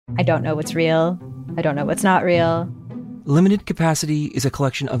I don't know what's real. I don't know what's not real. Limited Capacity is a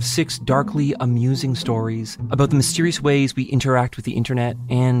collection of 6 darkly amusing stories about the mysterious ways we interact with the internet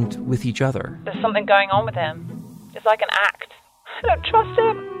and with each other. There's something going on with him. It's like an act. I don't trust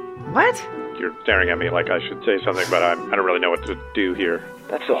him. What? You're staring at me like I should say something, but I don't really know what to do here.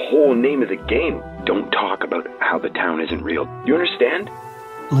 That's the whole name of the game. Don't talk about how the town isn't real. You understand?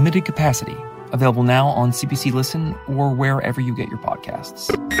 Limited Capacity, available now on CBC Listen or wherever you get your podcasts.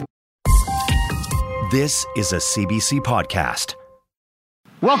 This is a CBC podcast.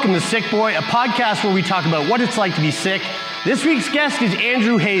 Welcome to Sick Boy, a podcast where we talk about what it's like to be sick. This week's guest is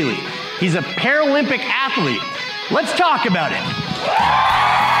Andrew Haley. He's a Paralympic athlete. Let's talk about it.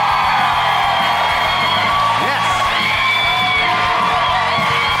 Yes.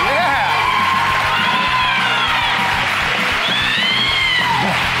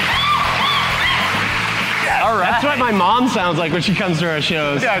 Yeah. All right. That's what my mom sounds like when she comes to our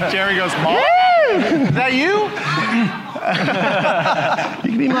shows. Yeah, Jerry goes, Mom? Is that you? You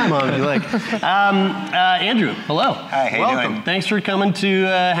can be my mom if you like. Andrew, hello. Hi, how you doing? Thanks for coming to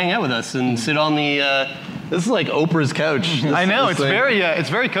hang out with us and sit on the. This is like Oprah's couch. I know, it's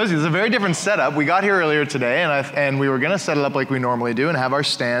very cozy. It's a very different setup. We got here earlier today, and we were gonna set it up like we normally do and have our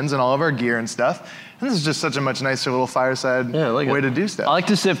stands and all of our gear and stuff. And this is just such a much nicer little fireside way to do stuff. I like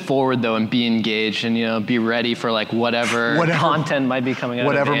to sit forward though and be engaged and be ready for like whatever content might be coming out.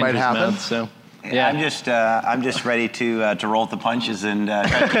 Whatever of might happen. Mouth, so. Yeah, I'm just ready to roll the punches and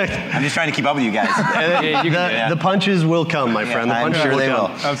I'm just trying to keep up with you guys. The punches will come, my friend. The punches will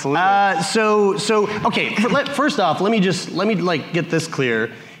come. Absolutely. Okay. First off, let me get this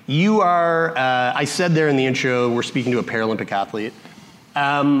clear. You are. I said there in the intro, we're speaking to a Paralympic athlete.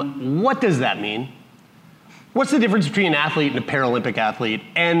 What does that mean? What's the difference between an athlete and a Paralympic athlete?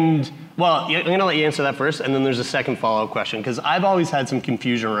 And well, I'm going to let you answer that first, and then there's a second follow-up question because I've always had some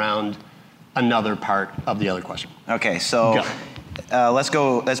confusion around another part of the other question. Okay, so let's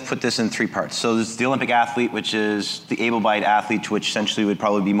put this in 3 parts. So there's the Olympic athlete, which is the able-bodied athlete, which essentially would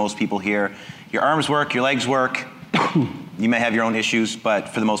probably be most people here. Your arms work, your legs work. You may have your own issues, but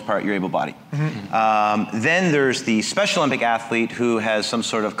for the most part, you're able-bodied. Mm-hmm. Then there's the Special Olympic athlete who has some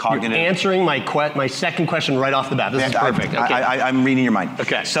sort of cognitive... You're answering my second question right off the bat. This is perfect. I'm reading your mind.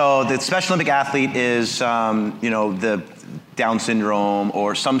 Okay. So the Special Olympic athlete is, the Down syndrome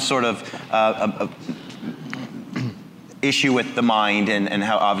or some sort of issue with the mind and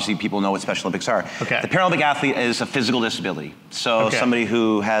how obviously people know what Special Olympics are. Okay. The Paralympic athlete is a physical disability. So somebody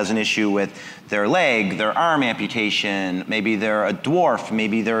who has an issue with their leg, their arm amputation, maybe they're a dwarf,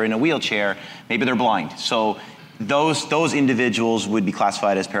 maybe they're in a wheelchair, maybe they're blind. So those individuals would be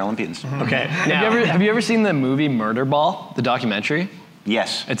classified as Paralympians. Mm-hmm. Okay. Have you ever seen the movie Murder Ball, the documentary?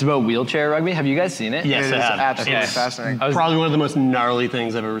 Yes. It's about wheelchair rugby. Have you guys seen it? Yes, It is absolutely fascinating. Probably one of the most gnarly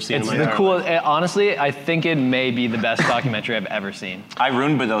things I've ever seen in my entire life. Honestly, I think it may be the best documentary I've ever seen. I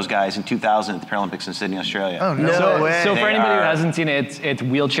roomed with those guys in 2000 at the Paralympics in Sydney, Australia. Oh, no way. So for anybody who hasn't seen it, it's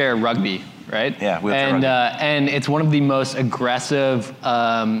wheelchair rugby, right? Yeah, wheelchair rugby. And it's one of the most aggressive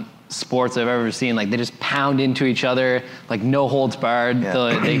sports I've ever seen. Like they just pound into each other, like no holds barred.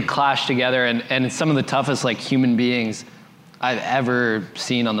 Yeah. They clash together, and it's some of the toughest like human beings I've ever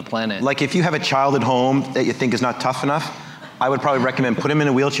seen on the planet. Like if you have a child at home that you think is not tough enough, I would probably recommend put him in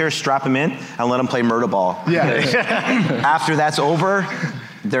a wheelchair, strap him in, and let him play murder ball. Yeah. After that's over,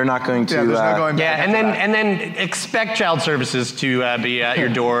 they're not going to. Yeah, there's no going back. and then expect child services to be at your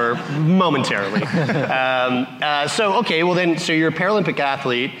door momentarily. So you're a Paralympic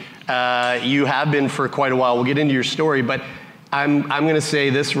athlete. You have been for quite a while. We'll get into your story, but I'm going to say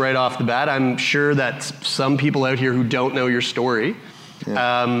this right off the bat. I'm sure that some people out here who don't know your story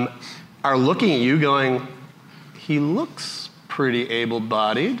are looking at you going, he looks pretty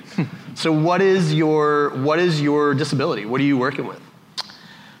able-bodied. So what is your disability? What are you working with?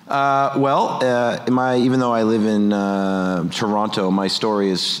 Even though I live in Toronto, my story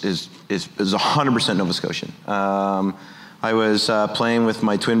is 100% Nova Scotian. I was playing with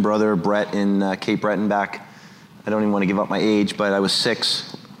my twin brother Brett in Cape Breton back. I don't even want to give up my age, but I was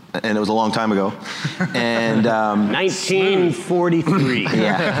 6, and it was a long time ago. And 1943.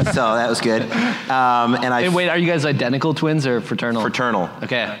 Yeah, so that was good. Wait, are you guys identical twins or fraternal? Fraternal.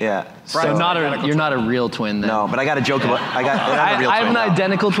 Okay. Yeah. So you're not a real twin then. No, but I got a joke about. I have an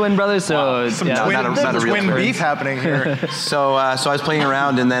identical twin brother, so Some twin beef happening here. So I was playing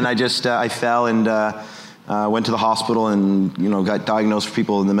around, and then I fell and. Went to the hospital and got diagnosed for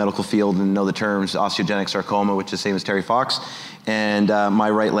people in the medical field and know the terms osteogenic sarcoma, which is the same as Terry Fox, and my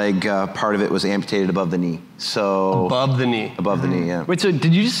right leg part of it was amputated above the knee. So above the knee. Above the knee, yeah. Wait, so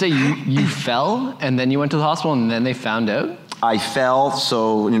did you just say you fell and then you went to the hospital and then they found out? I fell,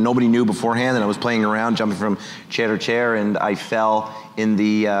 so nobody knew beforehand, and I was playing around, jumping from chair to chair, and I fell in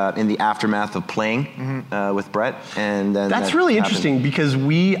the aftermath of playing with Brett. And then that's really interesting because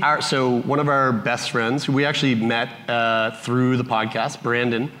so one of our best friends who we actually met through the podcast,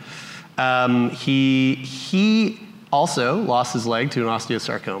 Brandon, he also lost his leg to an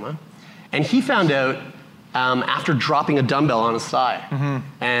osteosarcoma, and he found out after dropping a dumbbell on his thigh,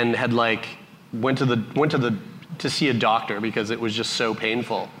 and had went to see a doctor because it was just so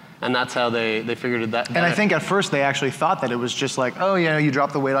painful. And that's how they figured it that. And I think at first they actually thought that it was just like, oh, you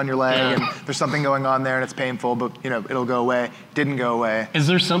dropped the weight on your leg and there's something going on there and it's painful, but it'll go away. Didn't go away. Is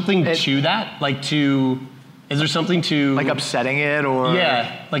there something to that? Is there something to... Like upsetting it or...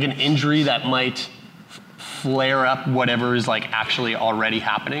 Yeah, like an injury that might flare up whatever is actually already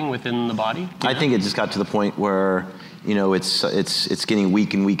happening within the body? I think it just got to the point where it's getting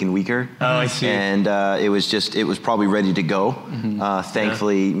weak and weak and weaker. Oh, I see. And it was probably ready to go.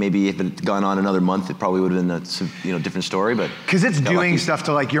 Thankfully, maybe if it had gone on another month, it probably would have been a different story. But because it's doing stuff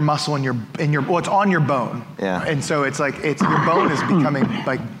to your muscle and your well, it's on your bone. Yeah. And so it's your bone is becoming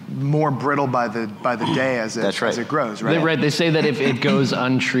more brittle by the day as it grows. Right. They say that if it goes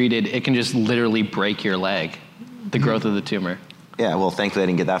untreated, it can just literally break your leg. The growth of the tumor. Yeah, well, thankfully I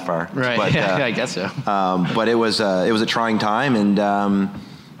didn't get that far. Right. But, I guess so. But it was a trying time, and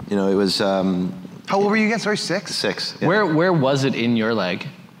it was. How old were you again? Sorry, 6. 6. Yeah. Where was it in your leg?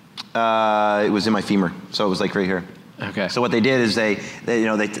 It was in my femur, so it was right here. Okay. So what they did is they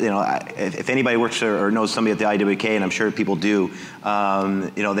if anybody works or knows somebody at the IWK, and I'm sure people do,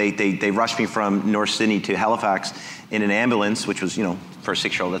 they rushed me from North Sydney to Halifax in an ambulance, which was for a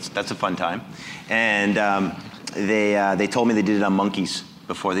 6-year-old that's a fun time, and they told me they did it on monkeys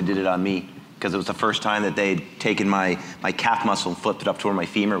before they did it on me, because it was the first time that they'd taken my calf muscle and flipped it up to where my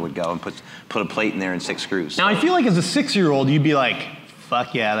femur would go and put a plate in there and 6 screws. Now I feel like as a 6-year-old you'd be like,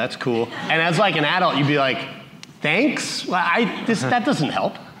 fuck yeah, that's cool, and as an adult you'd be like, thanks? Well, that doesn't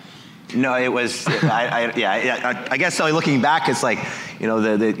help. No, it was. I guess so. Looking back, it's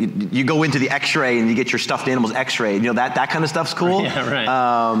you go into the X-ray and you get your stuffed animals X-rayed. That kind of stuff's cool. Yeah, right.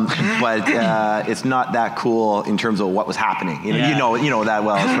 But it's not that cool in terms of what was happening. You know that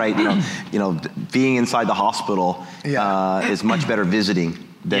well, right? Being inside the hospital is much better visiting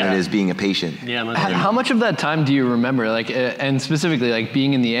than it is being a patient. Yeah. How much of that time do you remember? And specifically,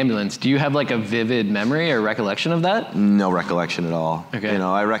 being in the ambulance, do you have a vivid memory or recollection of that? No recollection at all. Okay.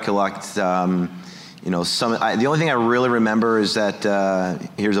 I recollect, the only thing I really remember is that,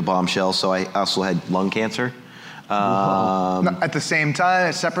 here's a bombshell, so I also had lung cancer. At the same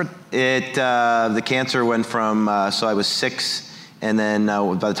time, separate? The cancer went from, so I was 6, and then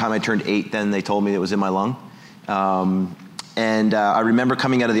by the time I turned 8, then they told me it was in my lung. And I remember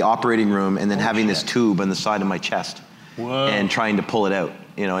coming out of the operating room and then having this tube on the side of my chest. Whoa. And trying to pull it out,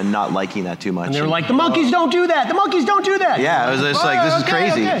 and not liking that too much. And they were like, the monkeys don't do that. The monkeys don't do that. Yeah, it was just this is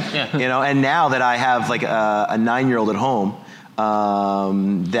crazy. Okay. Yeah. And now that I have a 9-year-old at home,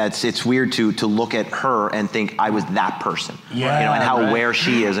 it's weird to look at her and think I was that person. Yeah. And how aware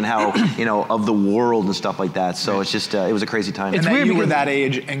she is and how, of the world and stuff like that. So it's just, it was a crazy time. It's weird you were that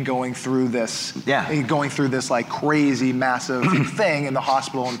age and going through this. Yeah. Going through this crazy, massive thing in the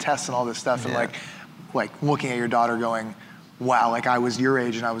hospital and tests and all this stuff. And looking at your daughter going, wow, I was your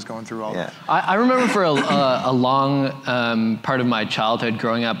age and I was going through all that. I remember for a long part of my childhood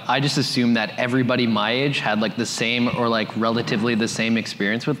growing up, I just assumed that everybody my age had the same or relatively the same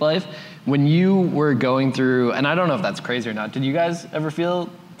experience with life. When you were going through, and I don't know if that's crazy or not, did you guys ever feel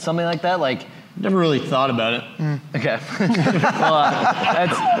something like that? Never really thought about it. Okay. Well,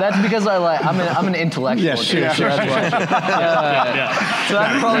 that's because I'm an intellectual. Yeah, sure. So that's why. So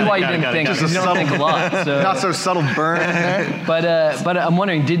that's probably why you didn't think. Because you don't think a lot. So. Not so subtle burn. But I'm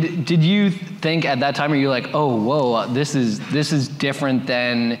wondering, did you think at that time, or you oh whoa, this is different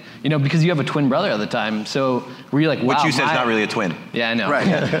than because you have a twin brother at the time. So were you wow? Which you said is not really a twin. Yeah, I know. Right.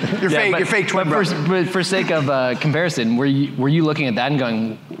 Your fake twin brother. For sake of comparison, were you looking at that and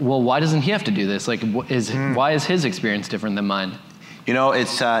going, well, why doesn't he have to do this? Why is his experience different than mine?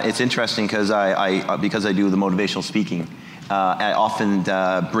 It's interesting because I do the motivational speaking. I often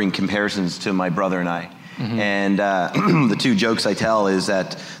bring comparisons to my brother and I. Mm-hmm. And the 2 jokes I tell is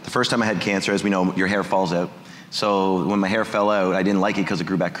that the first time I had cancer, as we know, your hair falls out. So when my hair fell out, I didn't like it because it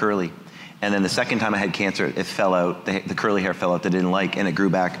grew back curly. And then the second time I had cancer, it fell out, the curly hair fell out that I didn't like, and it grew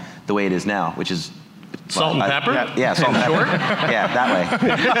back the way it is now, which is salt and pepper? Yeah, salt and pepper. Yeah, that way.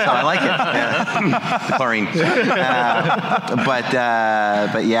 So I like it. Yeah. The chlorine.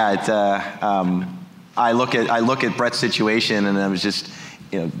 But yeah, it's, I look at Brett's situation, and I was just,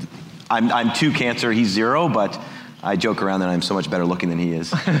 I'm 2 cancer, he's 0, but I joke around that I'm so much better looking than he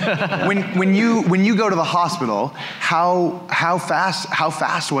is. When you go to the hospital, how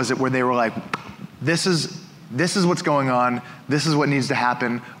fast was it where they were like, this is what's going on, this is what needs to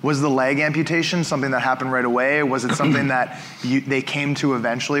happen? Was the leg amputation something that happened right away? Or was it something that they came to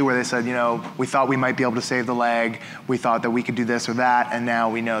eventually where they said, we thought we might be able to save the leg, we thought that we could do this or that, and now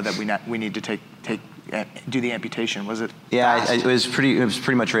we know that we need to do the amputation? Was it? Yeah, it was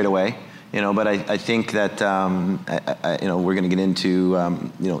pretty much right away. But I think that we're going to get into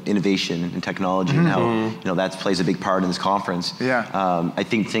innovation and technology and how that plays a big part in this conference. Yeah. I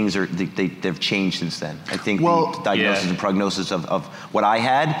think things they've changed since then. I think the diagnosis and prognosis of what I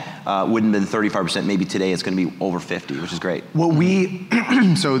had wouldn't have been 35%. Maybe today it's going to be over 50, which is great. Well,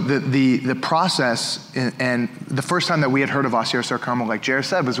 so the process and the first time that we had heard of osteosarcoma, like Jared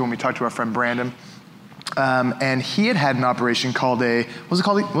said, was when we talked to our friend Brandon. And he had an operation called what was it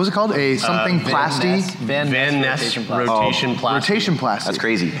called? A something plasty? Van Ness rotation plasty. Rotation plasty. That's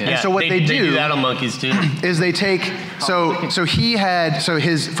crazy. Yeah. And so what they do that on monkeys too. Is they take, so he had,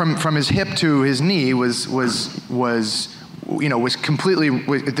 his, from his hip to his knee was completely,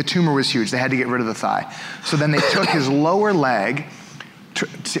 the tumor was huge. They had to get rid of the thigh. So then they took his lower leg.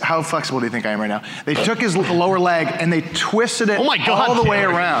 How flexible do you think I am right now? They took his lower leg and they twisted it all the way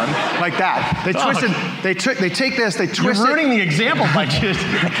around like that. They twisted. They take this. They twist. You're ruining the example by just.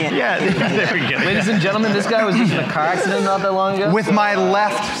 Yeah, there we go. Ladies and gentlemen, this guy was just in a car accident not that long ago. With my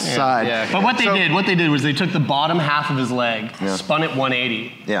left side. Yeah. But what they did was they took the bottom half of his leg, spun it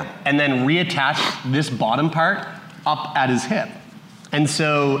 180, and then reattached this bottom part up at his hip. And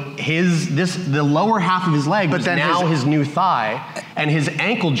so the lower half of his leg was now his new thigh, and his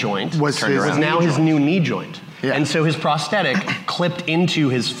ankle joint was now his new knee joint. Yeah. And so his prosthetic clipped into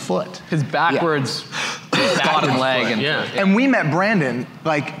his foot. His backwards bottom leg. And we met Brandon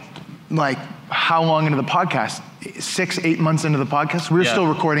like how long into the podcast? 6-8 months into the podcast. We were still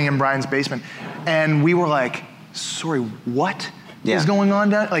recording in Brian's basement. And we were like, sorry, what is going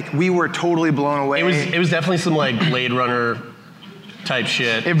on down? Like, we were totally blown away. It was definitely some like Blade Runner type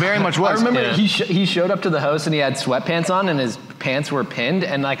shit. It very much was. I remember he showed up to the house and he had sweatpants on and his pants were pinned,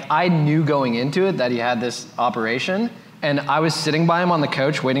 and like I knew going into it that he had this operation, and I was sitting by him on the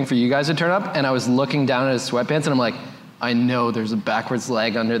couch waiting for you guys to turn up, and I was looking down at his sweatpants and I'm like, I know there's a backwards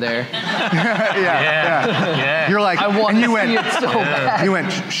leg under there. Yeah. You're like, I want to see it so bad. You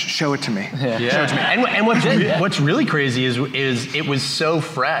went, show it to me. Show it to me. And what's really crazy is it was so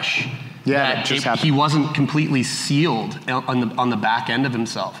fresh. Yeah, that he wasn't completely sealed on the back end of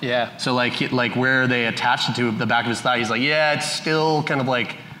himself. Yeah. So like where they attached it to the back of his thigh, he's like, it's still kind of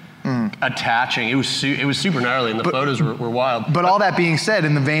like attaching. It was super gnarly, and the photos were wild. But all that being said,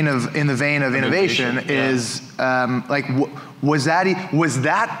 in the vein of innovation, is was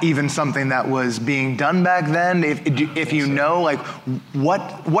that even something that was being done back then? If you know, like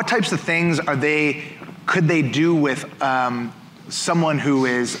what types of things could they do with someone who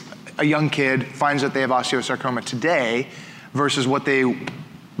is a young kid, finds that they have osteosarcoma today versus what their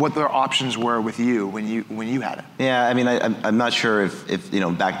options were with you when you had it? Yeah, I mean, I'm not sure if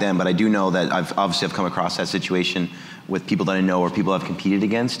back then, but I do know that I've come across that situation with people that I know or people I've competed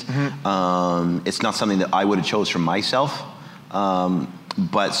against. Mm-hmm. It's not something that I would have chose for myself,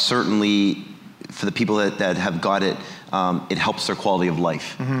 but certainly for the people that have got it, it helps their quality of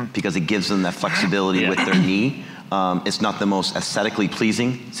life because it gives them that flexibility with their knee. It's not the most aesthetically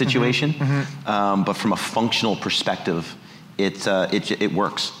pleasing situation, but from a functional perspective, it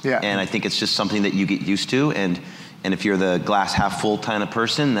works. Yeah. And I think it's just something that you get used to, and if you're the glass half full kind of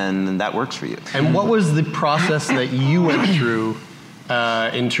person, then that works for you. And what was the process that you went through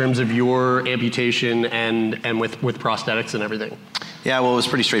in terms of your amputation and with prosthetics and everything? Yeah, well, it was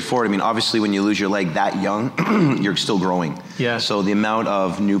pretty straightforward. I mean, obviously, when you lose your leg that young, you're still growing. Yeah. So the amount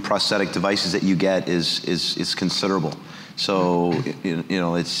of new prosthetic devices that you get is considerable. So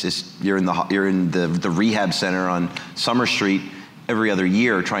it's just you're in the rehab center on Summer Street every other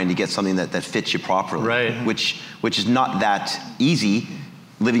year trying to get something that fits you properly. Right. Which is not that easy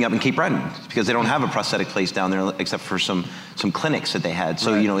living up in Cape Breton because they don't have a prosthetic place down there except for some clinics that they had.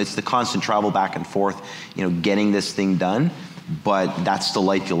 So it's the constant travel back and forth, getting this thing done. But that's the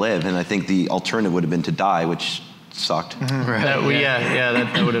life you live, and I think the alternative would have been to die, which sucked. Right. That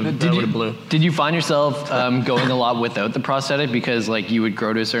would have blew. Did you find yourself going a lot without the prosthetic because like you would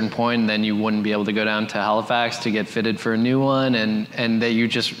grow to a certain point and then you wouldn't be able to go down to Halifax to get fitted for a new one, and that you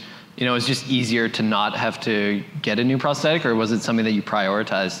just it's just easier to not have to get a new prosthetic, or was it something that you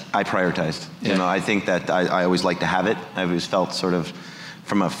prioritized? I prioritized. I think that I always like to have it. I always felt sort of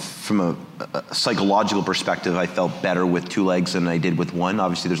from a psychological perspective, I felt better with 2 legs than I did with one.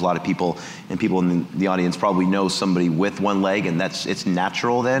 Obviously, there's a lot of people in the audience probably know somebody with 1 leg, and it's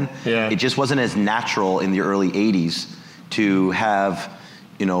natural then. Yeah. It just wasn't as natural in the early 80s to have,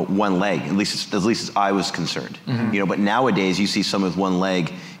 1 leg, at least as I was concerned. But nowadays you see someone with 1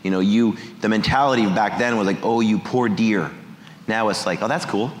 leg, the mentality back then was like, oh, you poor dear. Now it's like, oh, that's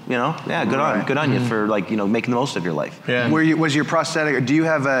cool, good on you for making the most of your life. Yeah. Was your prosthetic? Do you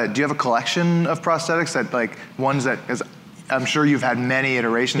have a collection of prosthetics that ones that? Because I'm sure you've had many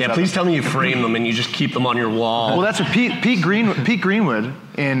iterations. Yeah, please tell me you frame them and you just keep them on your wall. Well, that's what Pete Greenwood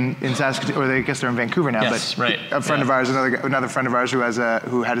in Saskatoon, or I guess they're in Vancouver now. Yes, but right. A friend of ours, another friend of ours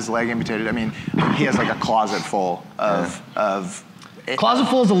who had his leg amputated. I mean, he has like a closet full of. Closet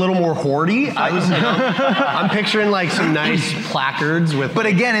full is a little more hoardy. I'm picturing like some nice placards with. But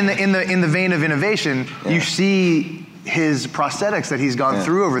again, in the vein of innovation, you see his prosthetics that he's gone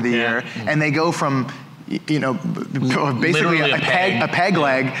through over the year, and they go from basically a peg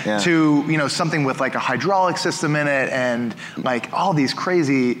leg to something with like a hydraulic system in it and like all these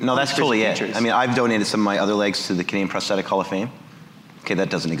crazy. No, that's totally features. it. I mean, I've donated some of my other legs to the Canadian Prosthetic Hall of Fame. Okay,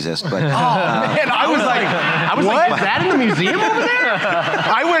 that doesn't exist, but... man, I was like, what? Is that in the museum over there?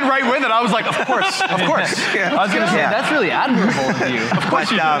 I went right with it. I was like, of course. Yeah. I was going to say, that's really admirable of you. Of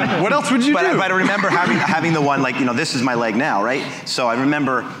course. What else would you do? But I remember having the one, this is my leg now, right? So I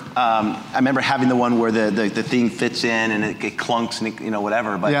remember having the one where the thing fits in and it clunks and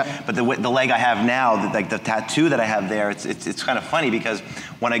whatever. But the leg I have now, the tattoo that I have there, it's kind of funny because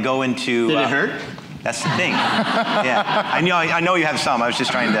when I go into... Did it hurt? That's the thing. Yeah, I know you have some. I was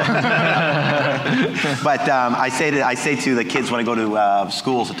just trying to. But I say to the kids when I go to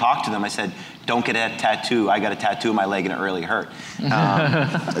schools to talk to them, I said, don't get a tattoo. I got a tattoo on my leg and it really hurt. No,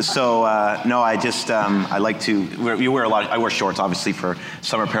 I just I like to. I wear shorts obviously for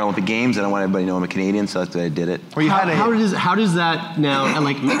Summer Paralympic Games, and I want everybody to know I'm a Canadian, so that's why I did it. Well, how does that now?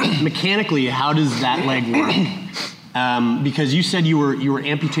 Like mechanically, how does that leg work? Because you said you were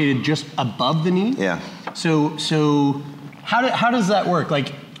amputated just above the knee. Yeah. So how does that work?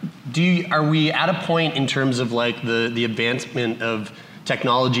 Like, are we at a point in terms of like the advancement of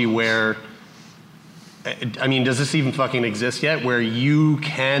technology where, I mean, does this even fucking exist yet? Where you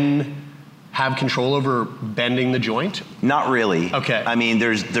can have control over bending the joint? Not really. Okay. I mean,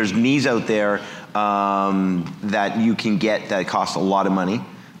 there's knees out there that you can get that cost a lot of money.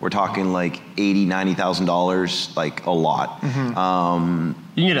 We're talking like $80,000, $90,000, like a lot. Mm-hmm.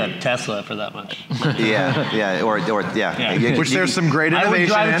 You need a Tesla for that much. Yeah. Which there's some great innovation. I would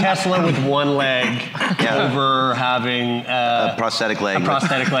drive a Tesla with 1 leg over having a prosthetic leg. A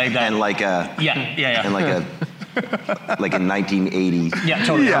prosthetic leg that, and like a and like a like in 1980. Yeah,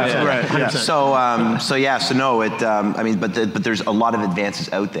 totally. Yeah, right. Yeah. So no, it. I mean, but there's a lot of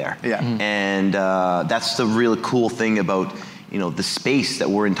advances out there. Yeah. And that's the real cool thing about. The space that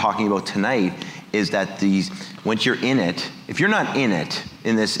we're talking about tonight is that once you're in it, if you're not in it,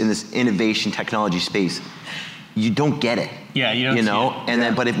 in this innovation technology space, you don't get it. Yeah, you don't see it. And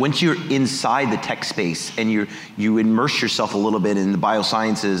then, but once you're inside the tech space and you immerse yourself a little bit in the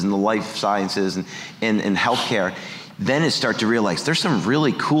biosciences and the life sciences and healthcare, then it start to realize there's some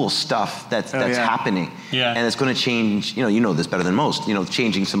really cool stuff that's happening. Yeah. And it's going to change, you know this better than most,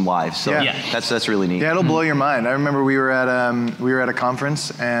 changing some lives. So that's really neat. Yeah, it'll blow your mind. I remember we were at a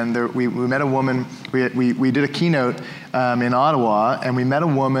conference and we met a woman, we did a keynote in Ottawa, and we met a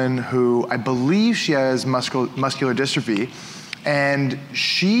woman who I believe she has muscular dystrophy. And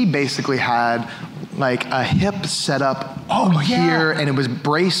she basically had like a hip set up here, and it was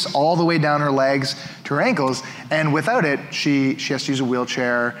braced all the way down her legs to her ankles. And without it, she has to use a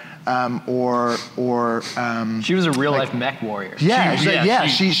wheelchair or she was a real life mech warrior. She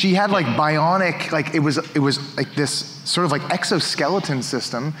had like bionic, like it was like this sort of like exoskeleton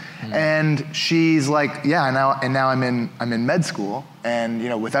system, and she's like, now I'm in med school,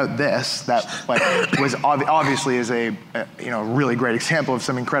 and without this, that like was obviously is a really great example of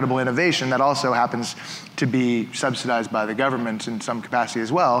some incredible innovation that also happens to be subsidized by the government in some capacity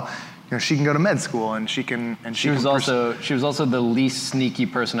as well. She can go to med school, and she was also the least sneaky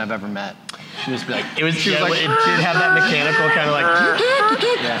person I've ever met. She just be like, it did have that mechanical kind of like.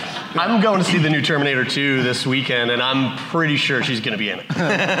 I'm going to see the new Terminator 2 this weekend, and I'm pretty sure she's going to be in it.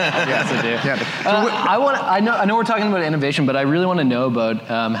 Yes, I do. I know we're talking about innovation, but I really want to know about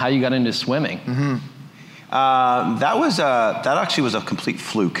how you got into swimming. Mm-hmm. That actually was a complete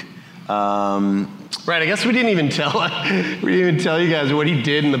fluke. Right, I guess we didn't even tell you guys what he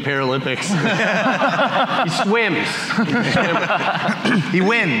did in the Paralympics. He swims. He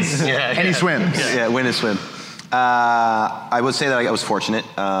wins, and he swims. Yeah, win and swim. I would say that I was fortunate.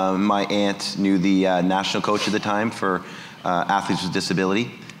 My aunt knew the national coach at the time for athletes with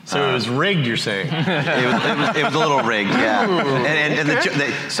disability. So it was rigged, you're saying? It was a little rigged, yeah.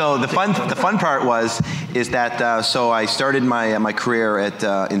 So the fun part is that so I started my career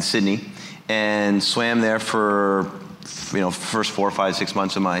in Sydney and swam there for first 4, 5, 6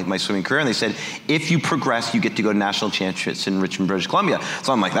 months of my swimming career, and they said, if you progress, you get to go to national championships in Richmond, British Columbia.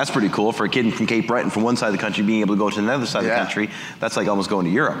 So I'm like, that's pretty cool for a kid from Cape Breton, from one side of the country, being able to go to another side of the country. That's like almost going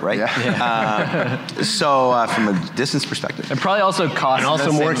to Europe, right? Yeah. So from a distance perspective. It probably also cost and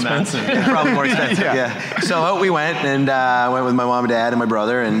also more expensive. Probably more expensive, yeah. So out we went, and I went with my mom and dad and my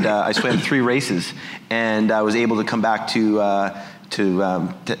brother, and I swam 3 races, and I was able to come back to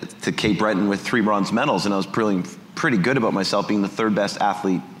Cape Breton with 3 bronze medals, and I was pretty good about myself being the 3rd best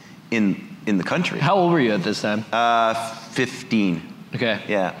athlete in the country. How old were you at this time? 15. Okay.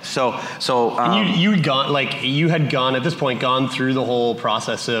 Yeah. So. And you had gone at this point through the whole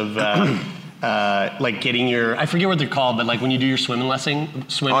process of like getting your, I forget what they're called, but like when you do your swimming lesson.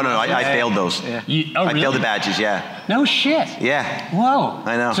 Oh no, I failed those. Yeah. Really? I failed the badges. Yeah. No shit. Yeah. Whoa.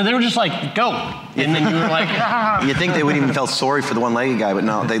 I know. So they were just like, go, and then you were like, You think they wouldn't even felt sorry for the one-legged guy, but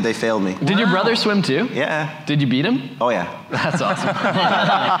no, they failed me. Did your brother swim too? Yeah. Did you beat him? Oh yeah. That's awesome.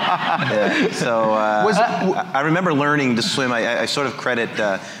 Yeah. So I remember learning to swim. I sort of credit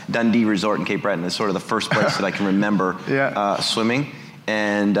Dundee Resort in Cape Breton as sort of the first place that I can remember swimming.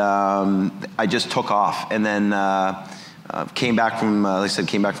 And I just took off, and then came back from, like I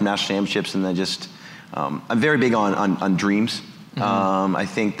said, national championships, and then just, I'm very big on dreams. Mm-hmm. I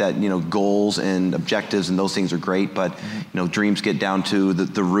think that, goals and objectives and those things are great, but, dreams get down to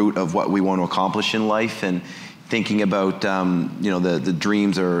the root of what we want to accomplish in life, and thinking about, the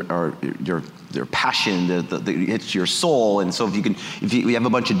dreams are your passion, it's your soul, and so if you have a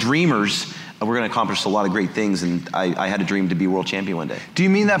bunch of dreamers, we're going to accomplish a lot of great things, and I had a dream to be world champion one day. Do you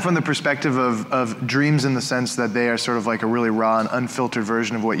mean that from the perspective of dreams in the sense that they are sort of like a really raw and unfiltered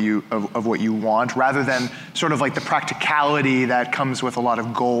version of what you want, rather than sort of like the practicality that comes with a lot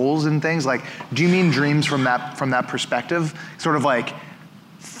of goals and things? Like, do you mean dreams from that perspective? Sort of like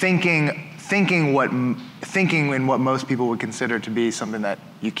thinking in what most people would consider to be something that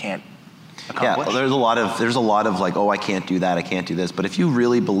you can't accomplish? Yeah, well, there's a lot of like, oh, I can't do that, I can't do this. But if you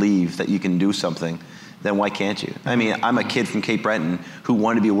really believe that you can do something, then why can't you? I mean, I'm a kid from Cape Breton who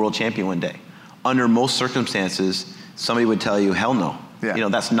wanted to be a world champion one day. Under most circumstances, somebody would tell you, hell no. Yeah.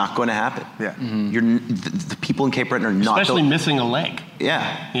 That's not going to happen. Yeah. Mm-hmm. The people in Cape Breton are not especially missing a leg.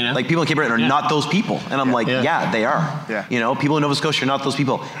 Yeah. Like people in Cape Breton are not those people. And I'm like, yeah, they are. Yeah. People in Nova Scotia are not those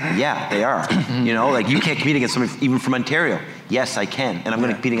people. Yeah, they are. Like you can't compete against somebody even from Ontario. Yes, I can. And I'm going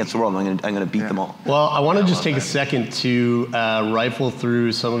to compete against the world. And I'm going to beat them all. Well, I want to just take a second to rifle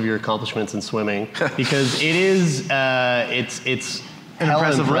through some of your accomplishments in swimming, because it is, it's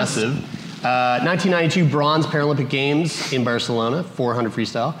hell impressive. 1992 bronze Paralympic Games in Barcelona, 400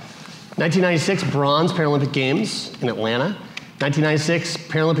 freestyle. 1996 bronze Paralympic Games in Atlanta. 1996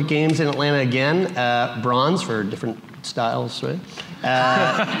 Paralympic Games in Atlanta again, bronze for different styles, right?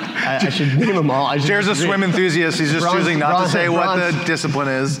 I should name them all. Jared's a swim enthusiast. He's just choosing not to say what the discipline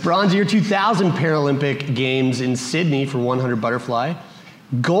is. Bronze year 2000 Paralympic Games in Sydney for 100 butterfly.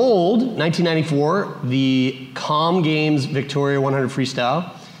 Gold, 1994, the Com Games Victoria 100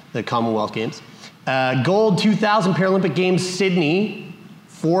 freestyle. The Commonwealth Games. Gold 2000 Paralympic Games Sydney,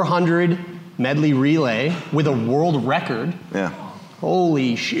 400 medley relay with a world record. Yeah.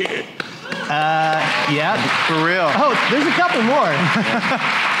 Holy shit. Yeah. For real. Oh, there's a couple more.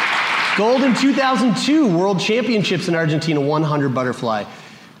 Gold in 2002 World Championships in Argentina, 100 butterfly.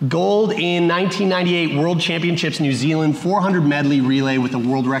 Gold in 1998 World Championships New Zealand, 400 medley relay with a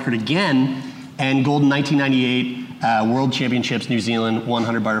world record again. And gold in 1998 World Championships New Zealand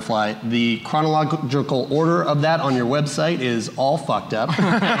 100 butterfly. The chronological order of that on your website is all fucked up. So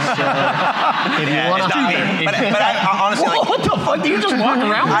if you want to, but I honestly, like, what the fuck? Do you just walk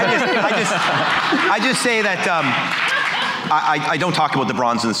around with I just say that I don't talk about the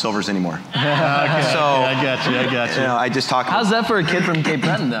bronze and the silvers anymore. Okay. So I got you. I just talk. How's that for a kid from Cape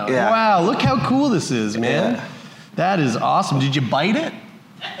Breton though? Yeah. Wow, look how cool this is, man. Yeah. That is awesome. Did you bite it?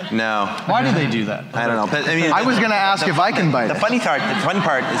 No. Why do they do that? I don't know. But, I mean, I was going to ask if I can bite it. The fun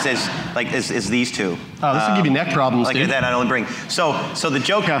part is these two. Oh, this will give you neck problems, like dude. That I only bring. So the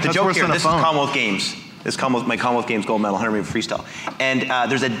joke here. This is Commonwealth Games. My Commonwealth Games gold medal, 100 meter freestyle, and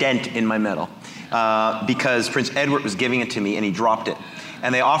there's a dent in my medal because Prince Edward was giving it to me and he dropped it.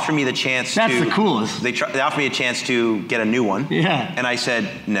 And they offered me the chance That's the coolest. They offered me a chance to get a new one. Yeah. And I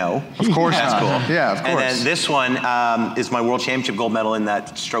said, no. Of course That's not. cool. Yeah, of course. And then this one is my world championship gold medal in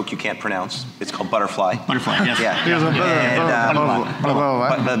that stroke you can't pronounce. It's called butterfly. Butterfly, yes. Yeah. Here's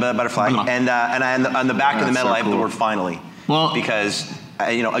Butterfly. And on the back of the medal, I have the word finally. Well, because,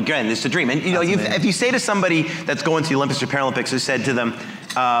 again, it's a dream. And, if you say to somebody that's going to the Olympics or Paralympics, who said to them,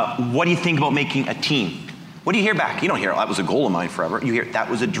 what do you think about making a team? What do you hear back? You don't hear, that was a goal of mine forever. You hear, that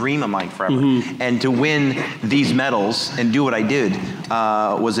was a dream of mine forever. Mm-hmm. And to win these medals and do what I did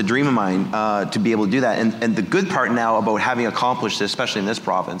was a dream of mine to be able to do that. And the good part now about having accomplished this, especially in this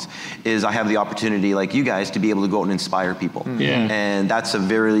province, is I have the opportunity, like you guys, to be able to go out and inspire people. Yeah. And that's a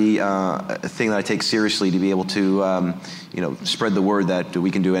very thing that I take seriously, to be able to spread the word that we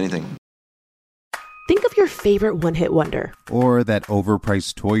can do anything. Think of your favorite one-hit wonder. Or that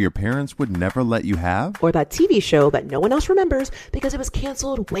overpriced toy your parents would never let you have. Or that TV show that no one else remembers because it was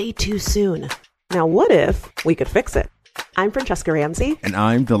canceled way too soon. Now what if we could fix it? I'm Francesca Ramsey. And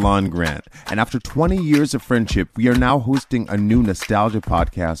I'm DeLon Grant. And after 20 years of friendship, we are now hosting a new nostalgia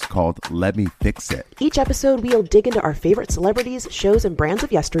podcast called Let Me Fix It. Each episode, we'll dig into our favorite celebrities, shows, and brands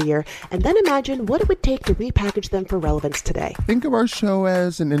of yesteryear, and then imagine what it would take to repackage them for relevance today. Think of our show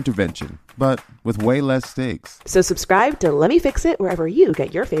as an intervention, but with way less stakes. So subscribe to Let Me Fix It wherever you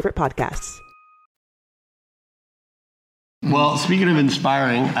get your favorite podcasts. Well, speaking of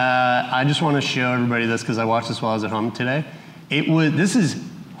inspiring, I just want to show everybody this because I watched this while I was at home today. This is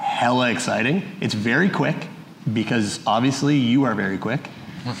hella exciting. It's very quick because obviously you are very quick.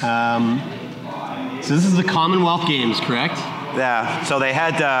 So this is the Commonwealth Games, correct? Yeah. So they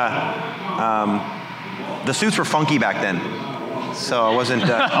had the suits were funky back then. So it wasn't.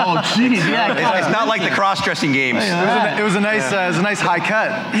 Oh, jeez, yeah. It's not like the cross-dressing games. It was a nice high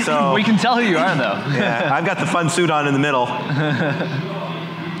cut. So we can tell who you are, though. Yeah, I've got the fun suit on in the middle.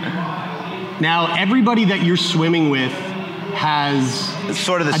 Now, everybody that you're swimming with has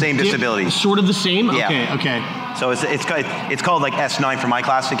sort of the same disability. Sort of the same. Yeah. Okay. So it's called like S9 for my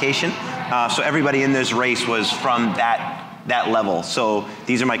classification. So everybody in this race was from that level. So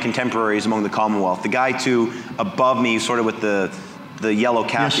these are my contemporaries among the Commonwealth. The guy above me, sort of with the yellow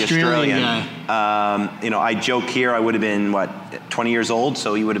cap, the Australian. I joke here, I would have been 20 years old,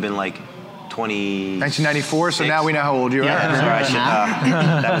 so he would have been like 20. 1994. So now we know how old you are. Yeah, sorry,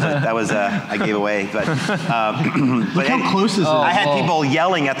 that was I gave away. But look how close this is. I had people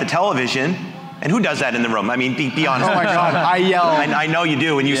yelling at the television. And who does that in the room? I mean, be honest. Oh my God, I yell. I know you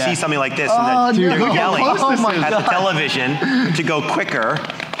do when you see something like this. And they're yelling at the television to go quicker.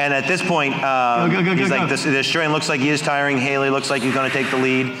 And at this point, he's like, the Australian looks like he is tiring. Haley looks like he's going to take the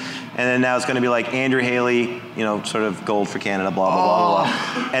lead. And then now it's going to be like Andrew Haley, sort of gold for Canada, blah, blah, blah,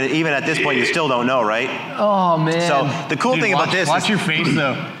 blah. And even at this point, you still don't know, right? Oh, man. So the cool thing about this watch your face,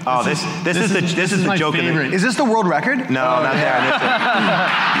 though. Oh, this is the joke of it. Is this the world record? No, not there.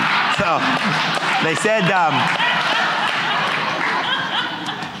 So they said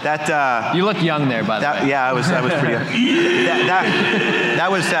that you look young there, by the way. Yeah, I was pretty young. that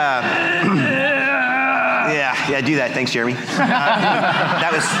was yeah. Do that. Thanks, Jeremy.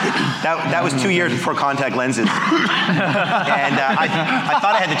 That was 2 years before contact lenses, and I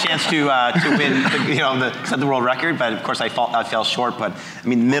thought I had the chance to win set the world record, but of course I fell short. But I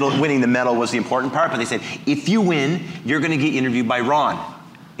mean, winning the medal was the important part. But they said if you win, you're going to get interviewed by Ron.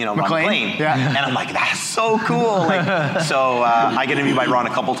 Ron McLean. Yeah. And I'm like, that's so cool. So I get interviewed by Ron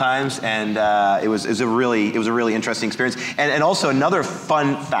a couple times, and it was a really interesting experience. And also another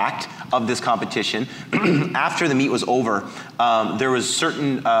fun fact of this competition, after the meet was over, there was a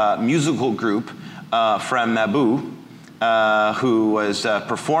certain musical group from Mabu who was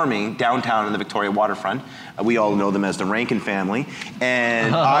performing downtown in the Victoria waterfront. We all know them as the Rankin family.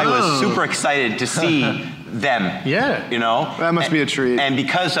 And I was super excited to see them. Yeah. That must be a treat. And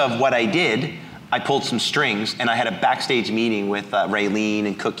because of what I did, I pulled some strings, and I had a backstage meeting with Raylene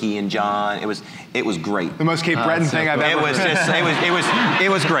and Cookie and John. It was great. The most Cape Breton thing I've ever heard. It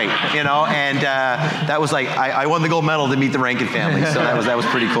was great, and that was like I won the gold medal to meet the Rankin family, so that was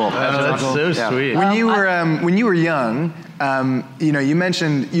pretty cool. That's so sweet. When you were young, you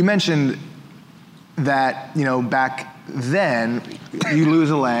mentioned that back then you lose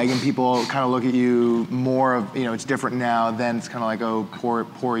a leg and people kind of look at you more of it's different now. Then it's kind of like, oh,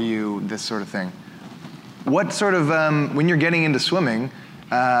 poor you, this sort of thing. What sort of when you're getting into swimming,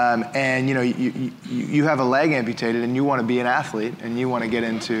 and you have a leg amputated, and you want to be an athlete, and you want to get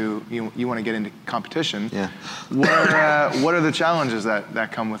into competition. Yeah. What are the challenges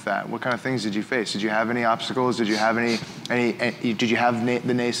that come with that? What kind of things did you face? Did you have any obstacles? Did you have Did you have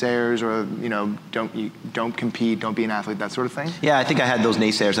the naysayers, or don't compete, don't be an athlete, that sort of thing? Yeah, I think I had those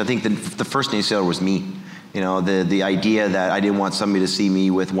naysayers. I think the first naysayer was me. The idea that I didn't want somebody to see me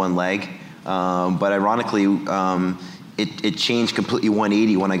with one leg, but ironically. It changed completely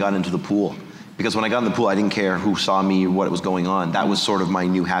 180 when I got into the pool. Because when I got in the pool, I didn't care who saw me or what was going on. That was sort of my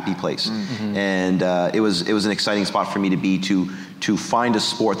new happy place. Mm-hmm. And it was an exciting spot for me to be, to find a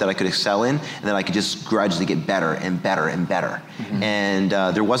sport that I could excel in, and that I could just gradually get better and better and better. Mm-hmm. And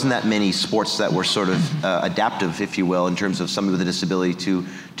there wasn't that many sports that were sort of adaptive, if you will, in terms of somebody with a disability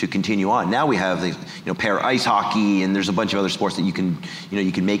to continue on. Now we have the para ice hockey, and there's a bunch of other sports that you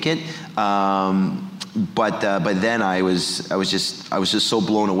can make it. But then I was just so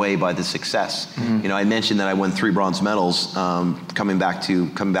blown away by the success. Mm-hmm. I mentioned that I won 3 bronze medals coming back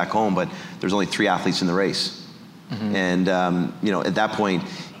home, but there's only 3 athletes in the race. Mm-hmm. And at that point,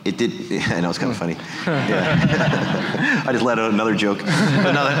 it did. I know, it's kind of funny. Yeah. I just let out another joke,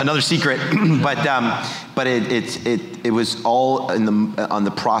 another secret. But it was all on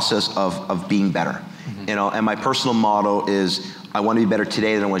the process of being better. Mm-hmm. And my personal motto is, I want to be better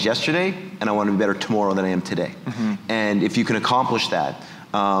today than I was yesterday, and I want to be better tomorrow than I am today. Mm-hmm. And if you can accomplish that,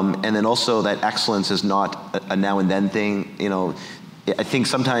 and then also that excellence is not a now and then thing. I think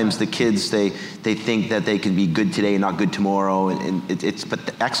sometimes the kids they think that they can be good today and not good tomorrow, but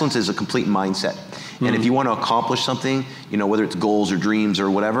the excellence is a complete mindset. Mm-hmm. And if you want to accomplish something, whether it's goals or dreams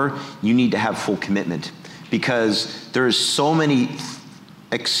or whatever, you need to have full commitment, because there's so many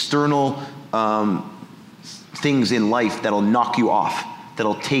external things in life that'll knock you off,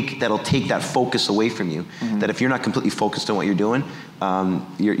 that'll take that focus away from you. Mm-hmm. That if you're not completely focused on what you're doing,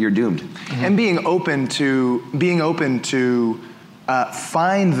 you're doomed. Mm-hmm. And being open to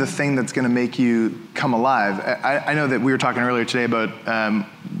find the thing that's going to make you come alive. I know that we were talking earlier today about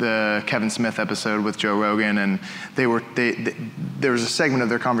the Kevin Smith episode with Joe Rogan, and there was a segment of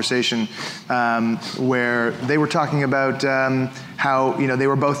their conversation where they were talking about how they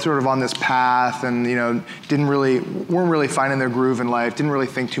were both sort of on this path, and weren't really finding their groove in life, didn't really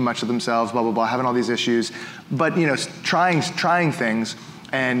think too much of themselves, blah blah blah, having all these issues, but trying things.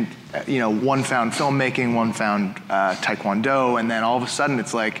 And one found filmmaking, one found taekwondo, and then all of a sudden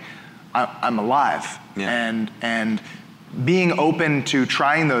it's like I'm alive. Yeah. And being open to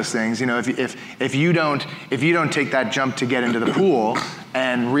trying those things. If you don't take that jump to get into the pool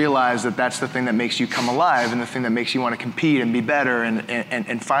and realize that that's the thing that makes you come alive and the thing that makes you want to compete and be better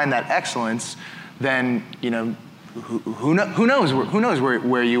and find that excellence, then who knows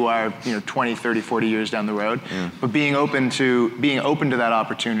where you are 20, 30, 40 years down the road. Yeah. But being open to that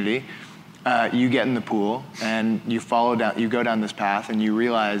opportunity, you get in the pool and you go down this path, and you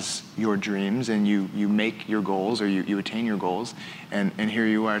realize your dreams, and you make your goals, or you attain your goals, and here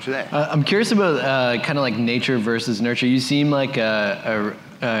you are today. I'm curious about kind of like nature versus nurture. You seem like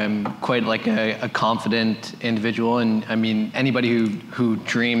quite like a confident individual, and I mean, anybody who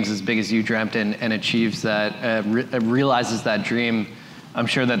dreams as big as you dreamt and achieves that, realizes that dream, I'm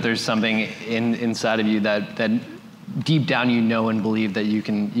sure that there's something inside of you that deep down and believe that you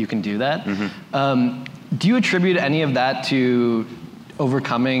can do that. Mm-hmm. Do you attribute any of that to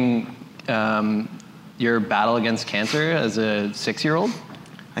overcoming your battle against cancer as a 6-year-old?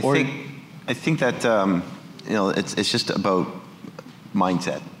 I think that it's just about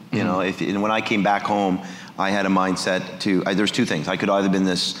mindset. Mm-hmm. When I came back home, I had a mindset there's 2 things. I could either have been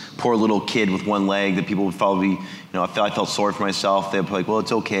this poor little kid with one leg that people would probably, I felt sorry for myself. They'd be like, well,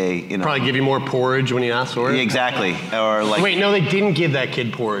 it's okay. Probably give you more porridge when you asked for it. Yeah, exactly. Or like. Wait, no, they didn't give that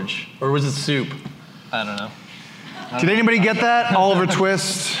kid porridge. Or was it soup? I don't know. Did anybody get that? Oliver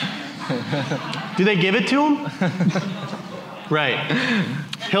Twist. Do they give it to him? Right.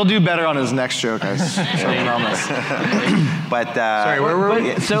 He'll do better on his next joke, I promise. But sorry, where were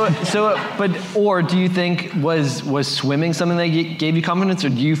we? Or do you think was swimming something that gave you confidence, or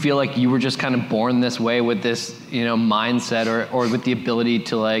do you feel like you were just kind of born this way with this mindset, or with the ability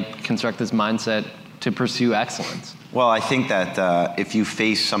to like construct this mindset to pursue excellence? Well, I think that if you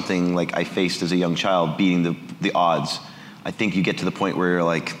face something like I faced as a young child, beating the odds, I think you get to the point where you're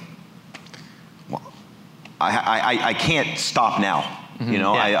like, well, I can't stop now. Mm-hmm.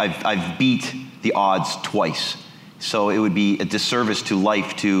 Yeah. I've beat the odds twice, so it would be a disservice to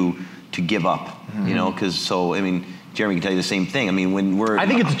life to give up. Mm-hmm. Because Jeremy can tell you the same thing. I mean, I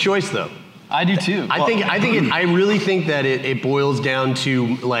think it's a choice, though. I do too. I really think that it boils down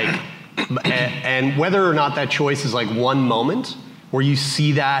to like, and whether or not that choice is like one moment, where you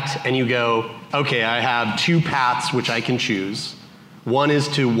see that and you go, okay, I have two paths which I can choose. One is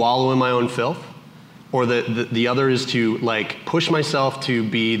to wallow in my own filth, or the other is to like push myself to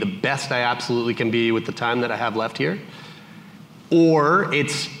be the best I absolutely can be with the time that I have left here. Or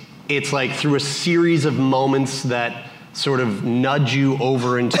it's like through a series of moments that sort of nudge you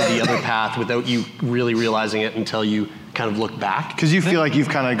over into the other path without you really realizing it until you kind of look back. Because you feel like you've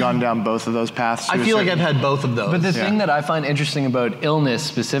kind of gone down both of those paths. I feel like I've had both of those. But the thing that I find interesting about illness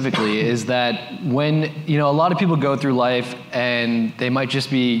specifically is that when, a lot of people go through life and they might just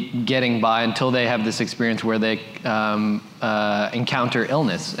be getting by until they have this experience where they encounter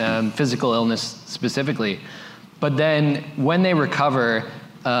illness, physical illness specifically. But then when they recover,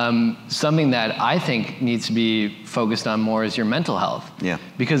 something that I think needs to be focused on more is your mental health. Yeah.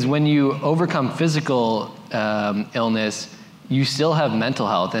 Because when you overcome physical illness, you still have mental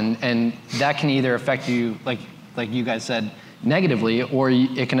health, and that can either affect you, like you guys said, negatively, or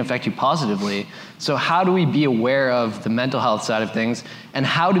it can affect you positively. So how do we be aware of the mental health side of things, and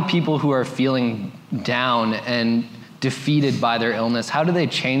how do people who are feeling down and defeated by their illness, how do they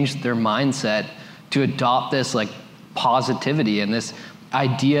change their mindset to adopt this like positivity and this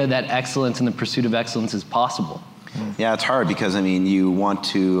idea that excellence and the pursuit of excellence is possible? Yeah, it's hard because, you want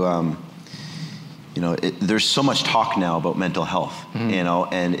to, there's so much talk now about mental health,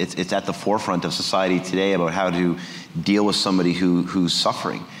 and it's at the forefront of society today about how to deal with somebody who's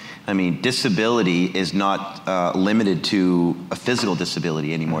suffering. Disability is not limited to a physical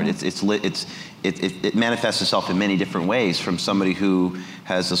disability anymore. It manifests itself in many different ways, from somebody who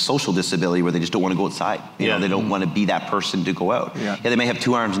has a social disability where they just don't want to go outside. They don't want to be that person to go out. Yeah, they may have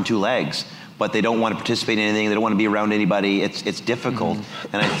 2 arms and 2 legs, but they don't want to participate in anything. They don't want to be around anybody. It's difficult.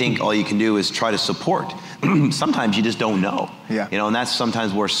 And I think all you can do is try to support. Sometimes you just don't know. Yeah. And that's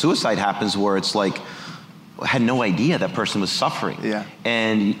sometimes where suicide happens, where it's like, I had no idea that person was suffering. Yeah.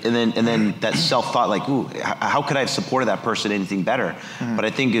 And then that self-thought, like, ooh, how could I have supported that person anything better? But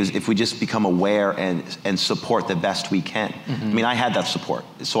I think if we just become aware and support the best we can. I had that support,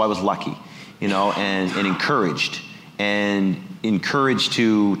 so I was lucky, and encouraged. And encouraged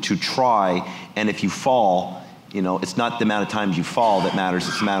to try, and if you fall, it's not the amount of times you fall that matters,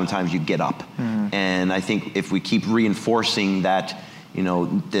 it's the amount of times you get up. And I think if we keep reinforcing that,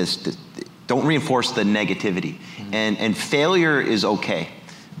 don't reinforce the negativity. And failure is okay,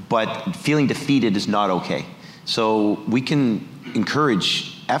 but feeling defeated is not okay. So we can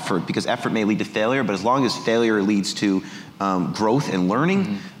encourage effort, because effort may lead to failure, but as long as failure leads to growth and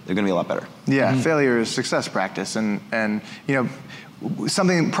learning, they're going to be a lot better. Yeah, failure is success practice, and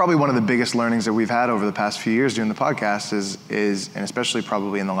something, probably one of the biggest learnings that we've had over the past few years doing the podcast is, and especially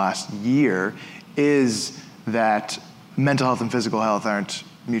probably in the last year, is that mental health and physical health aren't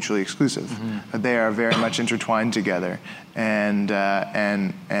mutually exclusive. They are very much intertwined together, and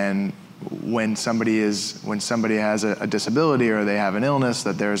when somebody has a disability or they have an illness,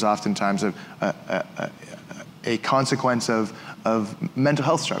 that there is oftentimes a consequence of mental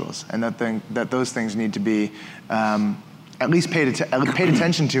health struggles, and that those things need to be at least paid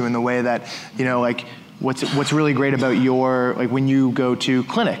attention to, in the way that, like what's really great about when you go to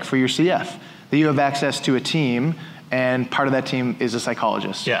clinic for your CF, that you have access to a team, and part of that team is a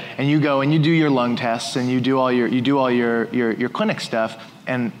psychologist. Yeah. And you go and you do your lung tests, and you do all your clinic stuff,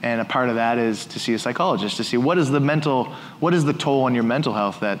 and a part of that is to see a psychologist to see what is the toll on your mental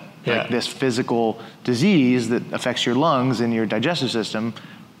health that like this physical disease that affects your lungs and your digestive system.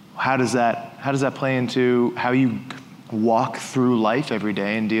 How does that play into how you walk through life every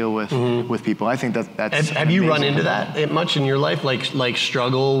day and deal with people? I think that's. Have you run into that much in your life, like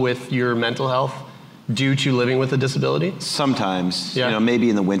struggle with your mental health due to living with a disability? Sometimes,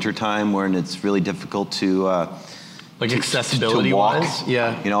 maybe in the winter time when it's really difficult to like accessibility to walk,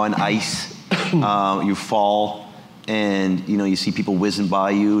 wise, on ice, you fall, and you see people whizzing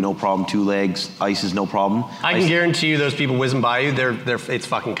by you, no problem, 2 legs, ice is no problem. I can guarantee you, those people whizzing by you, it's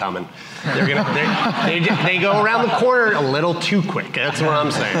fucking coming. They go around the corner a little too quick. That's what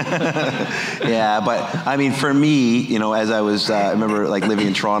I'm saying. Yeah, but for me, as I remember like living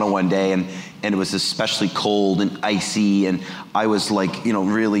in Toronto one day, and it was especially cold and icy, and I was like,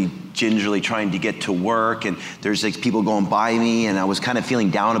 really gingerly trying to get to work, and there's like people going by me, and I was kind of feeling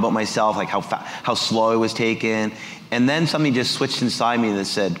down about myself, like how slow I was taking. And then something just switched inside me that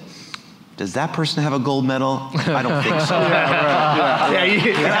said, does that person have a gold medal? I don't think so. And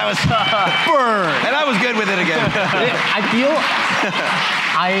I was burn, and I was good with it again. I feel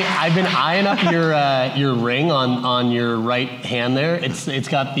I've been eyeing up your ring on your right hand there. It's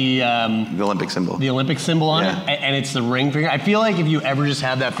got the Olympic symbol. The Olympic symbol on it, and it's the ring finger. I feel like if you ever just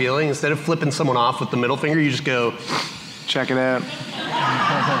have that feeling, instead of flipping someone off with the middle finger, you just go, Check it out.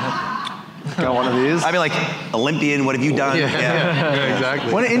 Got one of these. I'd be like, Olympian, what have you done? Yeah,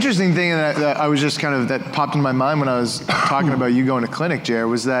 exactly. One interesting thing that I was just that popped in my mind when I was talking about you going to clinic, Jer,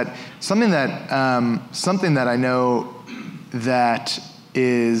 was that something that I know that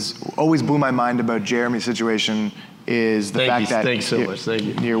is always blew my mind about Jeremy's situation is the fact that thanks so much. Thank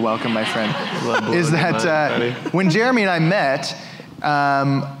you. You're welcome, my friend. Is that when Jeremy and I met,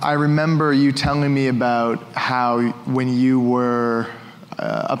 I remember you telling me about how when you were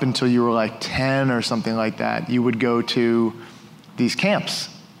up until you were like 10 or something like that, you would go to these camps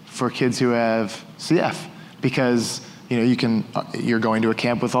for kids who have CF because you're going to a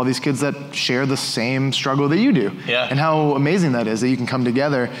camp with all these kids that share the same struggle that you do. Yeah. And how amazing that is that you can come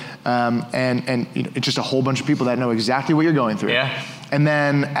together and it's just a whole bunch of people that know exactly what you're going through. Yeah. And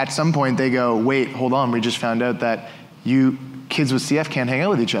then at some point they go, wait, hold on, we just found out that kids with CF can't hang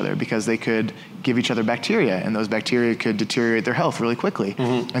out with each other because they could give each other bacteria, and those bacteria could deteriorate their health really quickly.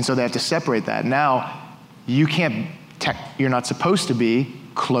 Mm-hmm. And so they have to separate that. Now, you're not supposed to be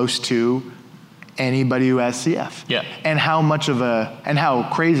close to anybody who has CF. Yeah. And how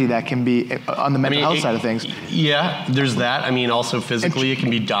crazy that can be on the mental health side of things. Yeah, there's that. Also physically it can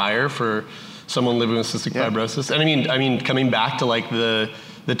be dire for someone living with cystic fibrosis. And I mean, coming back to like the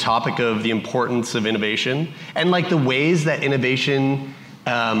topic of the importance of innovation and like the ways that innovation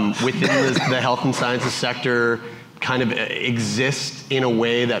within the health and sciences sector kind of exists in a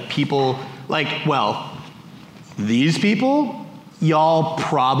way that people these people, y'all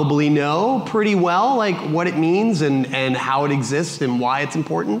probably know pretty well like what it means and how it exists and why it's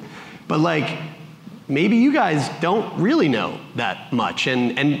important. But like maybe you guys don't really know that much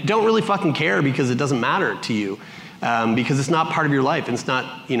and don't really fucking care because it doesn't matter to you. Because it's not part of your life. It's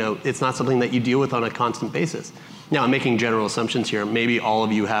not, it's not something that you deal with on a constant basis. Now, I'm making general assumptions here. Maybe all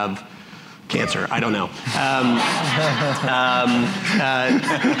of you have cancer. I don't know.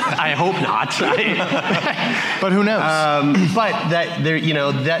 I hope not. But who knows? But that there,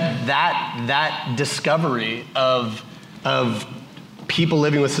 that discovery of people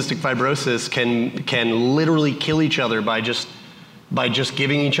living with cystic fibrosis can literally kill each other by just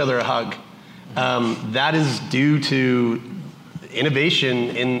giving each other a hug. That is due to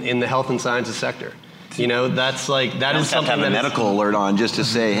innovation in the health and sciences sector. That's like that is something have a medical alert on just to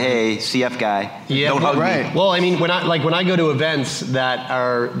say, hey, CF guy, don't hug me. Well, when I go to events that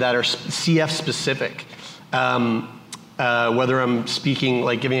are CF specific, whether I'm speaking,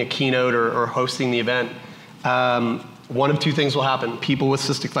 like giving a keynote or hosting the event, one of two things will happen. People with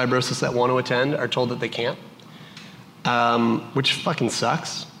cystic fibrosis that want to attend are told that they can't, which fucking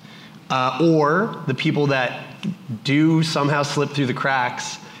sucks. Or the people that do somehow slip through the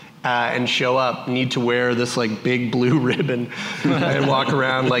cracks and show up need to wear this like big blue ribbon and walk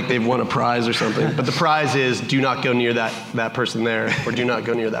around like they've won a prize or something. But the prize is do not go near that person there, or do not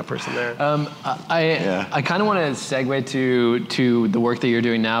go near that person there. I kind of want to segue to the work that you're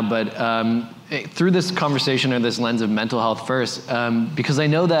doing now, but through this conversation or this lens of mental health first, because I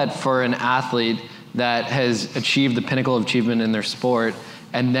know that for an athlete that has achieved the pinnacle of achievement in their sport,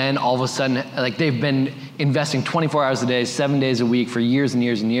 and then all of a sudden, like they've been investing 24 hours a day, 7 days a week for years and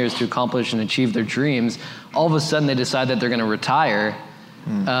years and years to accomplish and achieve their dreams. All of a sudden they decide that they're going to retire.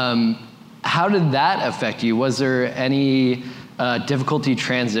 How did that affect you? Was there any difficulty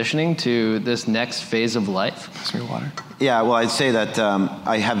transitioning to this next phase of life? Pass me water. Yeah, well, I'd say that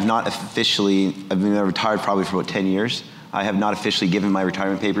I have not officially, I've been retired probably for about 10 years. I have not officially given my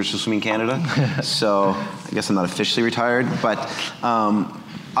retirement papers to Swimming Canada, so I guess I'm not officially retired, but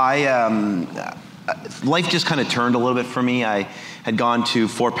life just kind of turned a little bit for me. I had gone to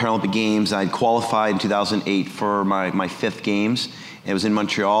 4 Paralympic Games. I'd qualified in 2008 for my 5th Games. It was in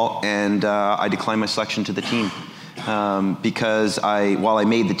Montreal, and I declined my selection to the team because while I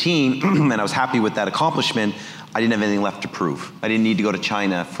made the team and I was happy with that accomplishment, I didn't have anything left to prove. I didn't need to go to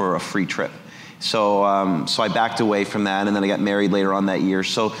China for a free trip. So I backed away from that, and then I got married later on that year.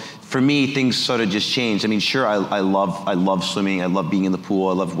 So for me, things sort of just changed. I mean, sure, I love swimming. I love being in the pool.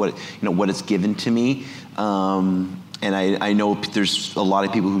 I love what it's given to me. And I know there's a lot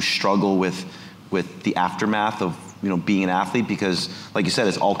of people who struggle with the aftermath of being an athlete because, like you said,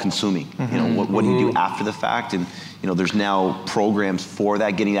 it's all consuming. Mm-hmm. What do you do after the fact? And there's now programs for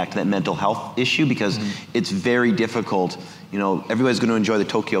that, getting back to that mental health issue because it's very difficult. Everybody's going to enjoy the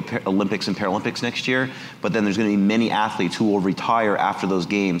Tokyo Olympics and Paralympics next year, but then there's going to be many athletes who will retire after those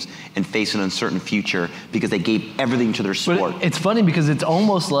games and face an uncertain future because they gave everything to their sport. But it's funny because it's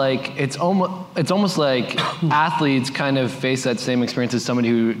almost like athletes kind of face that same experience as somebody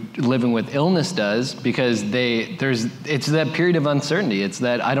who living with illness does because it's that period of uncertainty. It's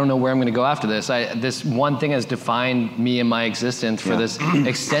that I don't know where I'm going to go after this. This one thing has defined defined me and my existence for this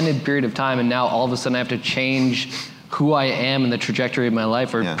extended period of time, and now all of a sudden I have to change who I am and the trajectory of my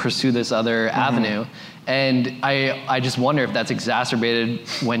life or pursue this other avenue. And I just wonder if that's exacerbated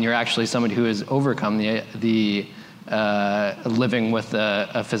when you're actually somebody who has overcome the living with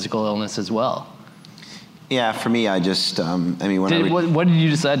a physical illness as well. Yeah, for me, I just, what did you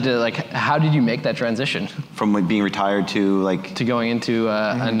decide to, like, how did you make that transition? From like, being retired to like... To going into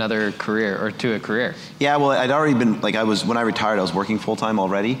another career, or to a career? Yeah, well, I'd already been, like, when I retired, I was working full-time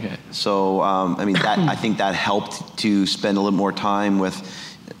already. Okay. So, I think that helped to spend a little more time with,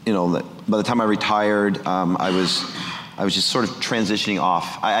 by the time I retired, I was just sort of transitioning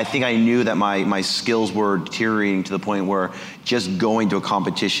off. I think I knew that my skills were deteriorating to the point where just going to a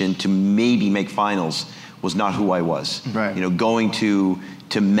competition to maybe make finals was not who I was. Right. Going to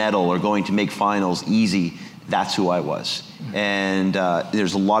medal or going to make finals easy, that's who I was. And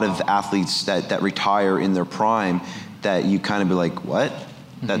there's a lot of athletes that retire in their prime that you kind of be like, what?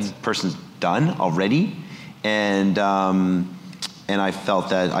 That person's done already? And I felt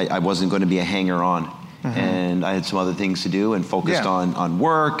that I wasn't going to be a hanger-on. And I had some other things to do and focused on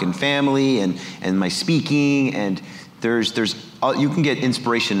work and family and my speaking, and there's you can get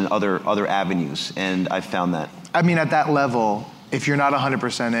inspiration in other avenues, and I found that. I mean, at that level, if you're not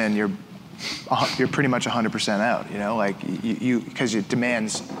 100% in, you're pretty much 100% out. Like because it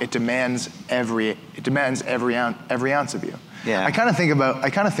demands every ounce of you. Yeah. I kind of think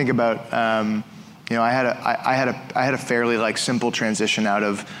about. I had a fairly like simple transition out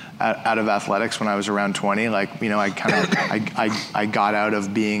of athletics when I was around 20. Like, I got out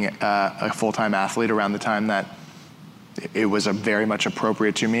of being a full-time athlete around the time that it was very much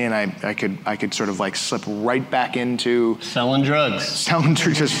appropriate to me, and I could sort of like slip right back into selling drugs. Just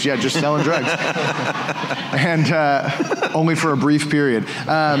selling drugs, and only for a brief period.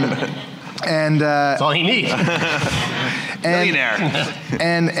 That's all you need. Millionaire.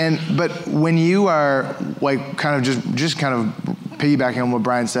 But when you are like kind of just kind of piggybacking on what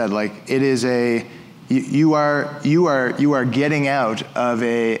Brian said, like it is you are getting out of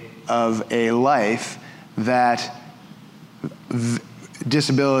a life that,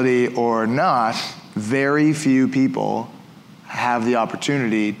 disability or not, very few people have the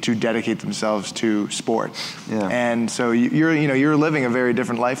opportunity to dedicate themselves to sport. Yeah. And so you're living a very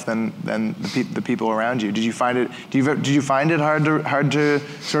different life than the people around you. Did you find it hard to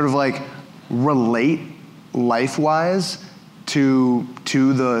sort of like relate life-wise to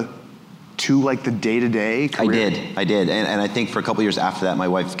like the day-to-day career? I did. And I think for a couple years after that, my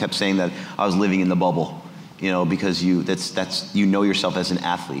wife kept saying that I was living in the bubble, because you know yourself as an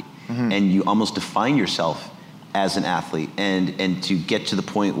athlete, and you almost define yourself as an athlete, and to get to the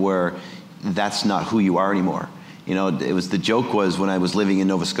point where that's not who you are anymore. The joke was when I was living in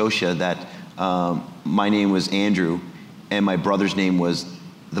Nova Scotia that my name was Andrew, and my brother's name was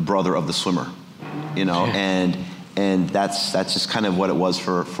the brother of the swimmer. And that's just kind of what it was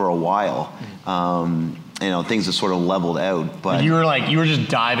for a while. Things have sort of leveled out. But you were just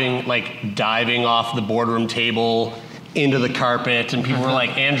diving off the boardroom table into the carpet, and people were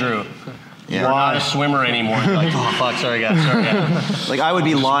like, Andrew, you're not a swimmer anymore. You're like, oh fuck, sorry guys. Like I would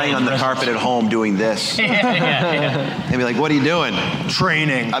be lying on the carpet at home doing this. And be like, what are you doing?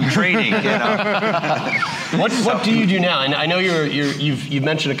 Training. I'm training. What do you do now? And I know you've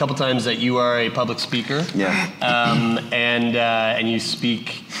mentioned a couple times that you are a public speaker. Yeah. And you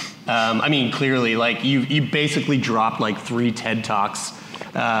speak. Clearly, like you basically dropped like 3 TED Talks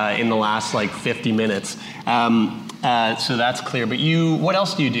in the last like 50 minutes. So that's clear. But what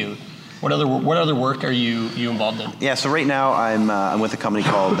else do you do? What other work are you involved in? Yeah, so right now I'm with a company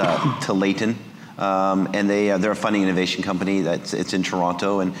called Layton, and they're a funding innovation company it's in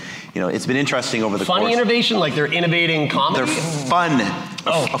Toronto, and it's been interesting over the course. Funny innovation, like they're innovating comedy. They're fun.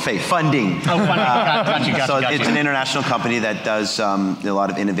 Okay, funding. Oh, funding. Gotcha. So it's an international company that does a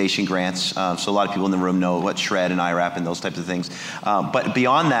lot of innovation grants. So a lot of people in the room know what Shred and IRAP and those types of things. But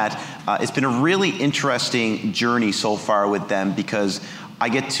beyond that, it's been a really interesting journey so far with them because I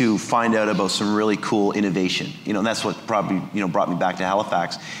get to find out about some really cool innovation. And that's what probably brought me back to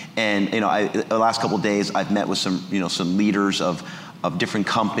Halifax. And the last couple of days I've met with some leaders of different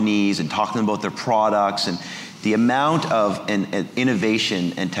companies and talking about their products and the amount of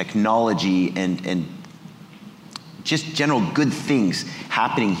innovation and technology and just general good things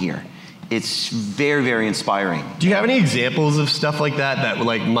happening here. It's very, very inspiring. Do you have any examples of stuff like that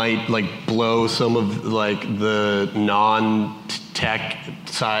might blow some of the non-tech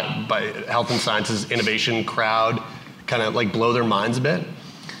side by health and sciences innovation crowd, kind of blow their minds a bit?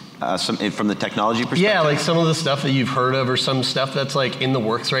 from the technology perspective? Yeah, like some of the stuff that you've heard of, or some stuff that's like in the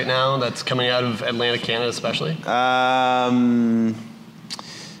works right now that's coming out of Atlantic Canada, especially.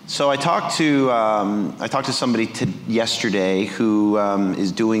 So I talked to somebody yesterday who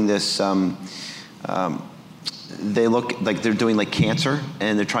is doing this. They look like they're doing like cancer,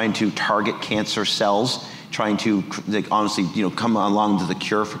 and they're trying to target cancer cells, trying to honestly, come along to the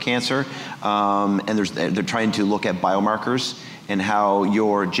cure for cancer. And they're trying to look at biomarkers and how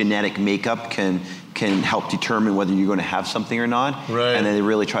your genetic makeup can help determine whether you're going to have something or not. Right. And then they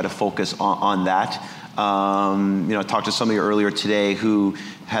really try to focus on that. I talked to somebody earlier today who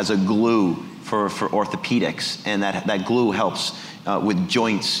has a glue for orthopedics, and that glue helps with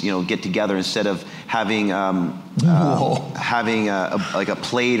joints, get together instead of having having a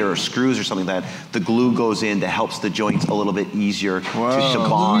plate or screws or something like that. The glue goes in that helps the joints a little bit easier to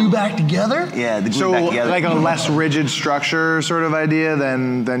bond. Glue back together? Yeah, the glue back together. Like a less rigid structure sort of idea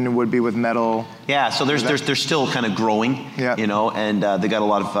than it would be with metal. Yeah, so they're still kind of growing, and they got a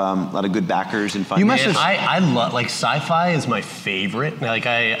lot of good backers and funding. I love, like, sci-fi is my favorite. Like,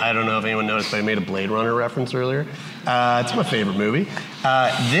 I don't know if anyone noticed, but I made a Blade Runner reference earlier. It's my favorite movie.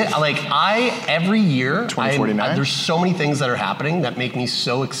 Every year, 2049. There's so many things that are happening that make me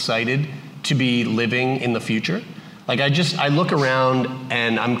so excited to be living in the future. Like, I look around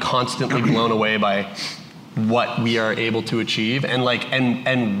and I'm constantly blown away by what we are able to achieve and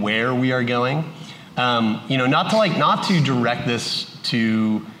where we are going. Not to direct this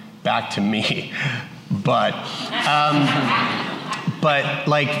back to me, but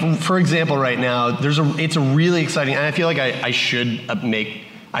like, for example, right now it's a really exciting, and I feel like I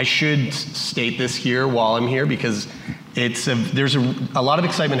should state this here while I'm here, because there's a lot of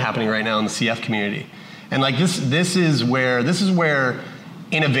excitement happening right now in the CF community, and like this is where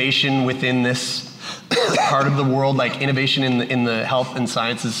innovation within this part of the world, like innovation in the health and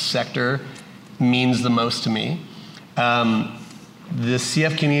sciences sector, means the most to me. The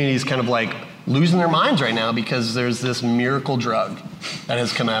CF community is kind of like losing their minds right now because there's this miracle drug that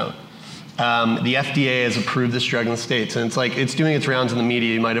has come out. The FDA has approved this drug in the States, and it's doing its rounds in the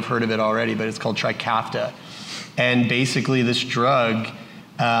media. You might have heard of it already, but it's called Trikafta. And basically this drug,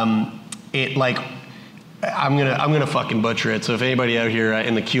 I'm gonna fucking butcher it, so if anybody out here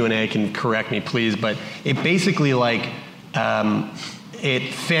in the Q&A can correct me, please, but it basically it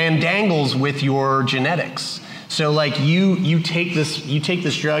fandangles with your genetics. So like you take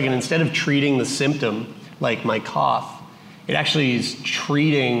this drug, and instead of treating the symptom, like my cough, it actually is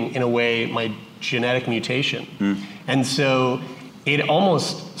treating, in a way, my genetic mutation. And so it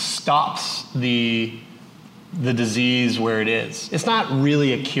almost stops the disease where it is. It's not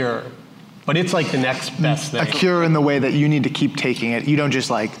really a cure, but it's like the next best thing. A cure in the way that you need to keep taking it. You don't just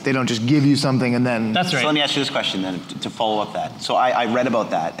they don't just give you something and then. That's right. So let me ask you this question then, to follow up that. So I read about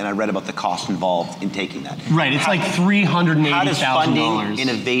that, and I read about the cost involved in taking that. Right, it's like $380,000. How does funding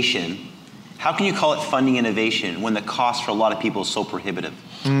innovation, how can you call it funding innovation when the cost for a lot of people is so prohibitive?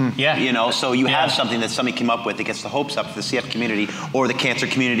 Yeah. So you have something that somebody came up with that gets the hopes up for the CF community, or the cancer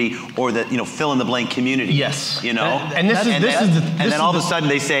community, or the fill in the blank community. Yes. And then all of a sudden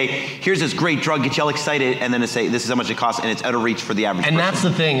they say, here's this great drug, get you all excited, and then they say this is how much it costs, and it's out of reach for the average person. And that's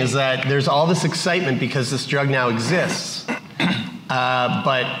the thing, is that there's all this excitement because this drug now exists.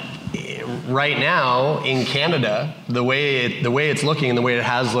 But right now in Canada, the way it's looking, and the way it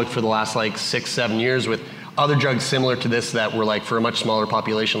has looked for the last 6-7 years with other drugs similar to this that were for a much smaller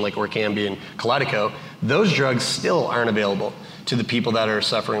population, like Orkambi and Kalydeco, those drugs still aren't available to the people that are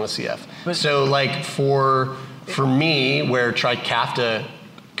suffering with CF. So for me, where Trikafta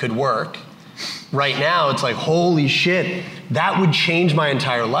could work, right now it's like, holy shit, that would change my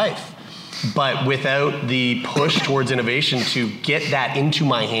entire life. But without the push towards innovation to get that into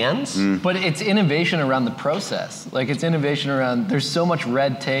my hands. But it's innovation around the process. It's innovation around, there's so much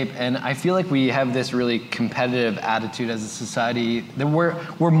red tape, and I feel like we have this really competitive attitude as a society. That we're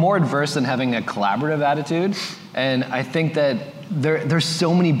more adverse than having a collaborative attitude. And I think that there's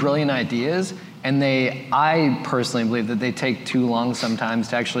so many brilliant ideas, and I personally believe that they take too long sometimes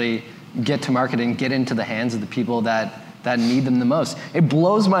to actually get to market and get into the hands of the people that need them the most. It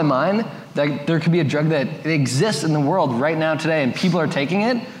blows my mind that there could be a drug that exists in the world right now today, and people are taking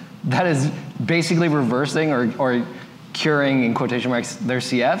it, that is basically reversing or curing, in quotation marks, their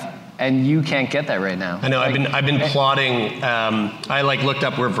CF, and you can't get that right now. I know. I've been plotting. I looked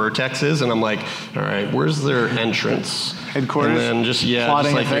up where Vertex is, and I'm like, all right, where's their entrance? Headquarters. And then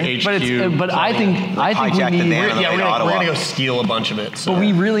plotting just their HQ. But I think we need. We're gonna go steal a bunch of it. So. But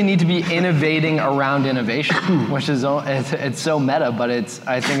we really need to be innovating around innovation, which is it's so meta. But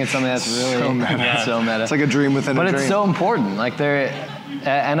I think it's something that's really so meta. It's like a dream within a dream. But it's so important.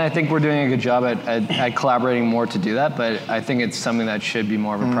 And I think we're doing a good job at collaborating more to do that, but I think it's something that should be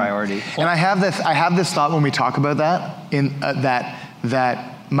more of a priority. And I have this thought when we talk about that,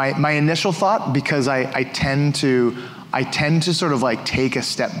 that my initial thought, because I tend to sort of like take a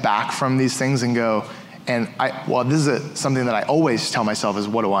step back from these things and go, this is something that I always tell myself is,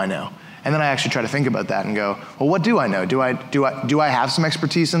 what do I know? And then I actually try to think about that and go, well, what do I know? Do I have some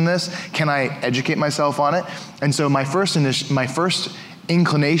expertise in this? Can I educate myself on it? And so my first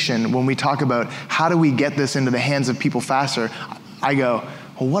inclination when we talk about how do we get this into the hands of people faster, I go,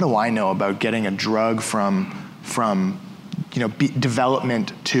 well, what do I know about getting a drug from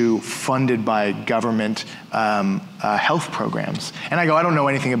development to funded by government health programs? And I go, I don't know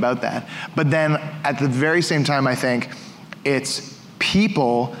anything about that. But then at the very same time, I think it's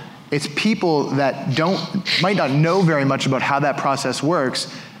people that might not know very much about how that process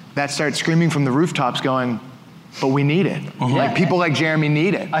works that start screaming from the rooftops going, but we need it. Like people like Jeremy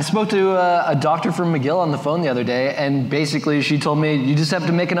need it. I spoke to a doctor from McGill on the phone the other day, and basically she told me you just have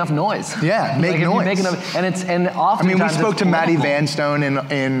to make enough noise. Yeah, make noise. And oftentimes we spoke to Maddie Vanstone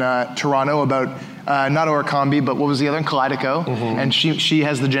in Toronto about not Orkambi, but what was the other one? Kalydeco. And she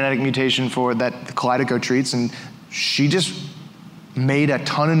has the genetic mutation for that Kalydeco treats, and she just made a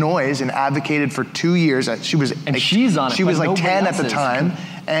ton of noise and advocated for 2 years. She's on it. She was like 10 at the time,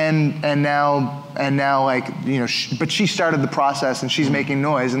 and now but she started the process and she's making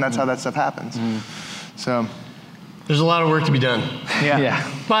noise, and that's how that stuff happens. So there's a lot of work to be done. Yeah.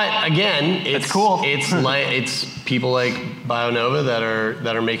 But again, it's cool. It's people like BioNova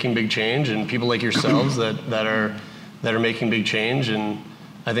that are making big change, and people like yourselves that are making big change, and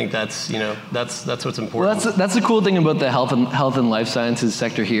I think that's what's important. Well, that's the cool thing about the health and life sciences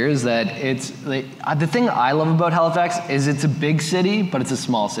sector here is that it's the thing I love about Halifax is it's a big city, but it's a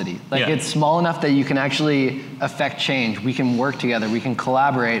small city. It's small enough that you can actually affect change. We can work together, we can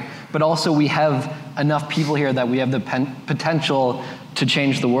collaborate, but also we have enough people here that we have the potential to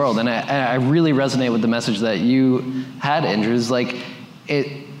change the world. And I really resonate with the message that you had, Andrew. Is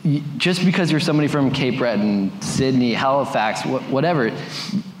just because you're somebody from Cape Breton, Sydney, Halifax, whatever,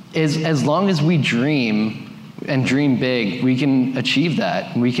 as long as we dream and dream big, we can achieve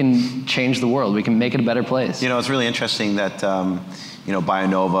that. We can change the world. We can make it a better place. It's really interesting that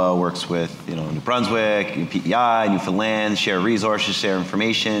BioNova works with New Brunswick, PEI, Newfoundland, share resources, share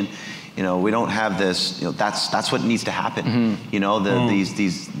information. We don't have this. That's what needs to happen.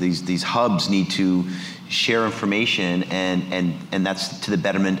 These hubs need to share information, and that's to the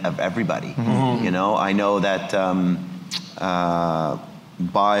betterment of everybody. I know that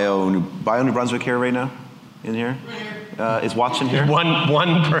Bio New Brunswick here right now, in here, is watching here.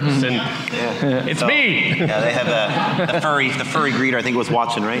 One person. It's me. Yeah, they have the furry greeter. I think was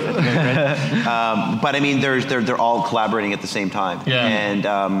watching, right? But I mean, they're all collaborating at the same time. Yeah.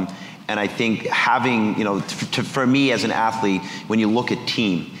 And I think having, for me as an athlete, when you look at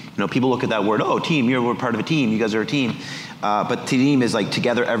team, people look at that word, oh, team, we're part of a team, you guys are a team. But team is like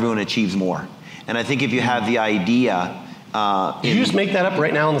together everyone achieves more. And I think if you have the idea... Did you just make that up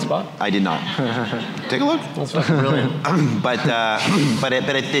right now on the spot? I did not. Take a look. That's fucking brilliant. But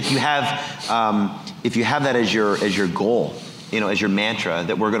if you have that as your goal, as your mantra,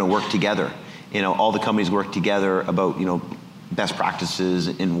 that we're going to work together, all the companies work together about, best practices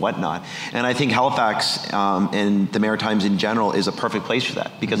and whatnot. And I think Halifax and the Maritimes in general is a perfect place for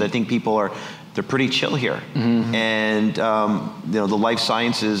that, because I think people they're pretty chill here. And the life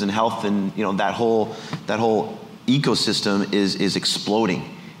sciences and health and that whole ecosystem is exploding.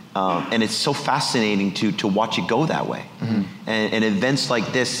 And it's so fascinating to watch it go that way. And events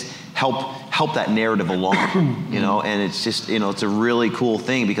like this help that narrative along, and it's just, it's a really cool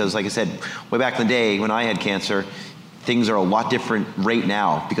thing, because like I said, way back in the day when I had cancer, things are a lot different right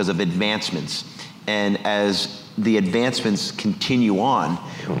now because of advancements. And as the advancements continue on,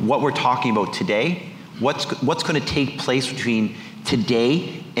 what we're talking about today, what's going to take place between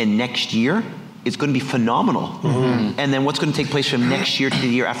today and next year is going to be phenomenal. And then what's going to take place from next year to the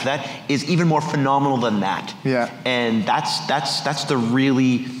year after that is even more phenomenal than that. Yeah. And that's the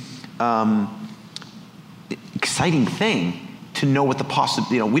really exciting thing, to know what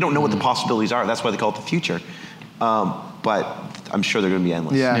we don't know what the possibilities are. That's why they call it the future. But I'm sure they're going to be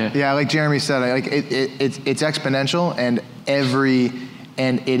endless. Yeah. Like Jeremy said, it's exponential, and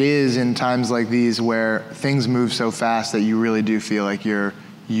it is in times like these where things move so fast that you really do feel like you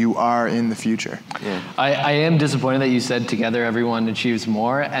are in the future. Yeah. I am disappointed that you said together everyone achieves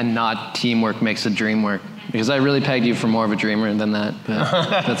more and not teamwork makes a dream work, because I really pegged you for more of a dreamer than that, but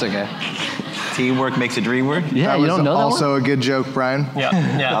that's okay. Teamwork makes a dream work. Yeah, you don't know that also a good joke, Brian.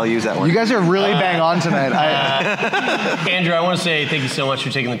 Yeah. I'll use that one. You guys are really bang on tonight. Andrew, I want to say thank you so much for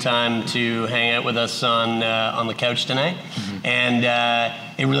taking the time to hang out with us on the couch tonight. And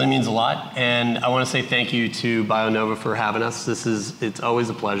it really means a lot. And I want to say thank you to BioNova for having us. It's always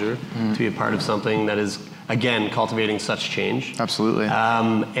a pleasure to be a part of something that is, again, cultivating such change. Absolutely.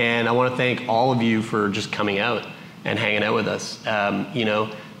 And I want to thank all of you for just coming out and hanging out with us.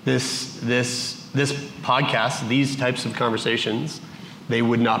 This podcast, these types of conversations, they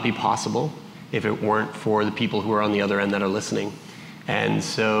would not be possible if it weren't for the people who are on the other end that are listening. And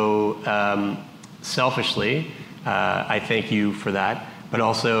so, selfishly, I thank you for that. But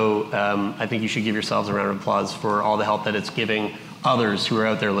also, I think you should give yourselves a round of applause for all the help that it's giving others who are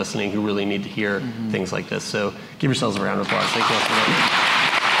out there listening who really need to hear things like this. So give yourselves a round of applause. Thank you all so much.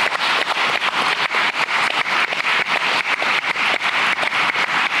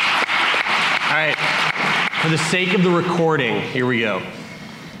 All right. For the sake of the recording, here we go.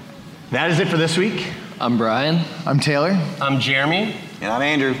 That is it for this week. I'm Brian. I'm Taylor. I'm Jeremy. And I'm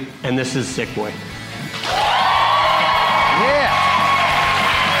Andrew. And this is Sick Boy. Yeah.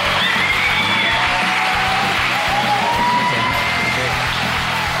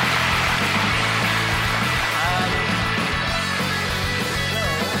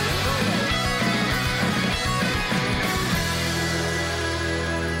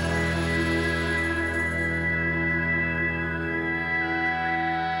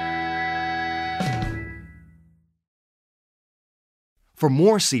 For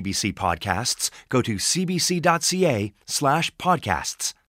more CBC podcasts, go to cbc.ca/podcasts.